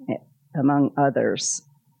Coalition, among others.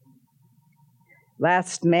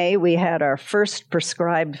 Last May, we had our first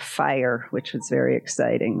prescribed fire, which was very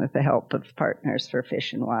exciting with the help of Partners for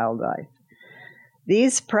Fish and Wildlife.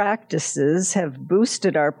 These practices have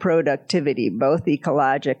boosted our productivity, both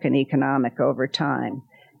ecologic and economic, over time.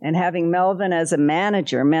 And having Melvin as a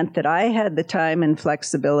manager meant that I had the time and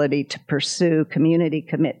flexibility to pursue community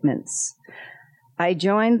commitments. I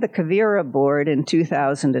joined the Quivira board in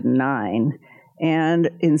 2009, and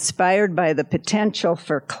inspired by the potential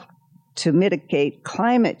to mitigate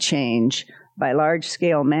climate change by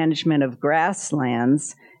large-scale management of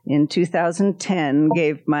grasslands, in 2010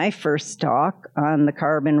 gave my first talk on the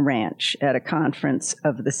Carbon Ranch at a conference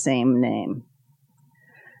of the same name.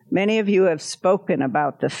 Many of you have spoken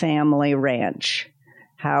about the family ranch,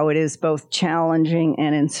 how it is both challenging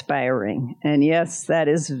and inspiring. And yes, that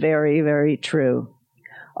is very, very true.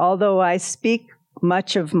 Although I speak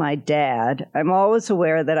much of my dad, I'm always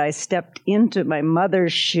aware that I stepped into my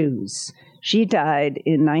mother's shoes. She died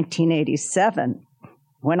in 1987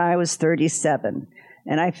 when I was 37.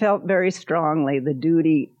 And I felt very strongly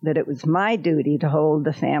that it was my duty to hold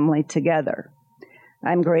the family together.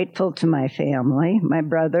 I'm grateful to my family, my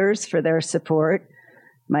brothers for their support,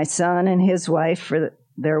 my son and his wife for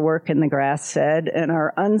their work in the grass-fed, and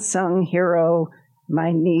our unsung hero,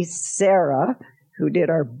 my niece Sarah, who did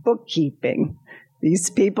our bookkeeping. These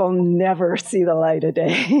people never see the light of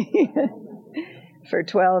day. For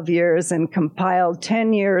 12 years and compiled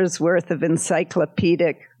 10 years worth of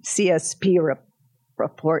encyclopedic CSP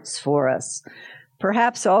reports for us.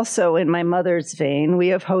 Perhaps also in my mother's vein, we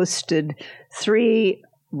have hosted 3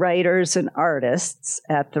 writers and artists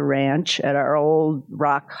at the ranch at our old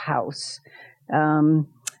rock house.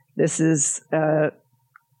 This is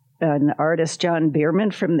an artist, John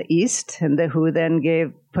Bierman from the East, who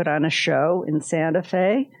then put on a show in Santa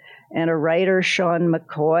Fe, and a writer, Sean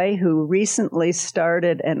McCoy, who recently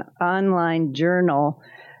started an online journal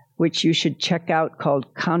which you should check out,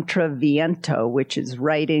 called Contraviento, which is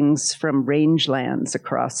writings from rangelands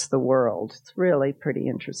across the world. It's really pretty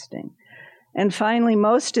interesting. And finally,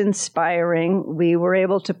 most inspiring, we were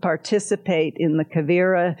able to participate in the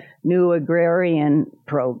Quivira New Agrarian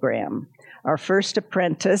Program. Our first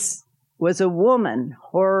apprentice was a woman,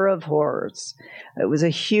 horror of horrors. It was a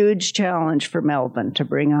huge challenge for Melbourne to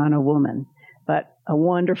bring on a woman, but a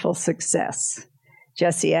wonderful success.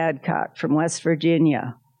 Jessie Adcock from West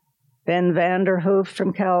Virginia, Ben Vanderhoof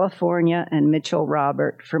from California, and Mitchell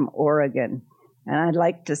Robert from Oregon. And I'd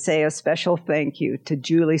like to say a special thank you to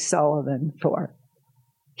Julie Sullivan for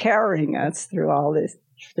carrying us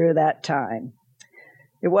through that time.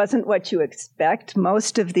 It wasn't what you expect.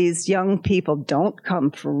 Most of these young people don't come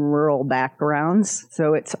from rural backgrounds,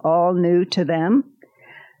 so it's all new to them.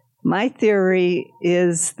 My theory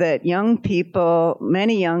is that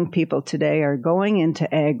many young people today are going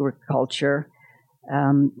into agriculture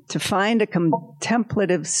to find a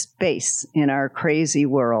contemplative space in our crazy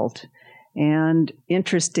world. And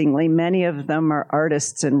interestingly, many of them are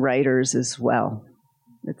artists and writers as well.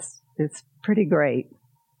 It's pretty great.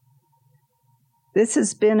 This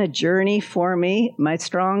has been a journey for me. My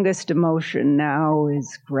strongest emotion now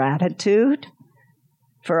is gratitude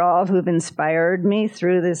for all who've inspired me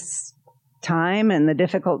through this time and the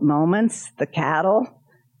difficult moments, the cattle,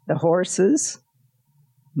 the horses,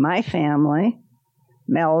 my family,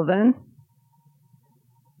 Melvin,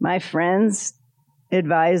 my friends,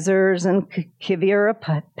 advisors, and Quivira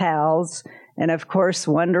pals, and of course,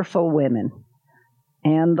 wonderful women.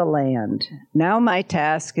 and the land. Now my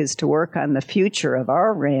task is to work on the future of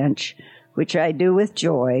our ranch, which I do with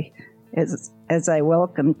joy as I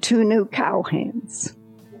welcome 2 new cowhands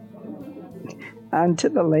onto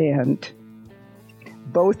the land.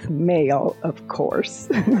 Both male, of course.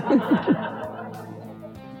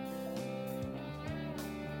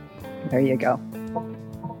 There you go.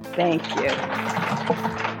 Thank you.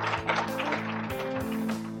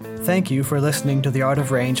 Thank you for listening to the Art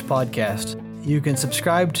of Range podcast. You can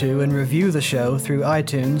subscribe to and review the show through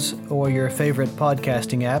iTunes or your favorite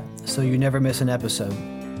podcasting app so you never miss an episode.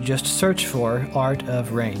 Just search for Art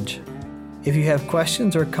of Range. If you have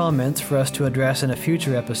questions or comments for us to address in a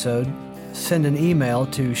future episode, send an email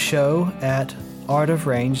to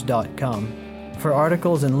show@artofrange.com. For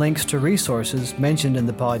articles and links to resources mentioned in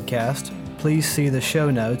the podcast, please see the show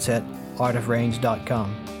notes at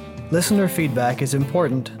artofrange.com. Listener feedback is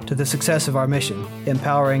important to the success of our mission,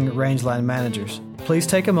 empowering rangeland managers. Please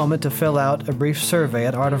take a moment to fill out a brief survey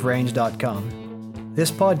at artofrange.com. This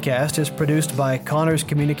podcast is produced by Connors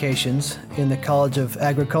Communications in the College of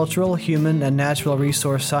Agricultural, Human, and Natural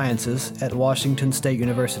Resource Sciences at Washington State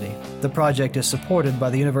University. The project is supported by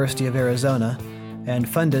the University of Arizona and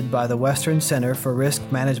funded by the Western Center for Risk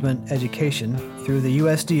Management Education through the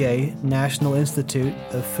USDA National Institute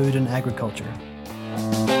of Food and Agriculture.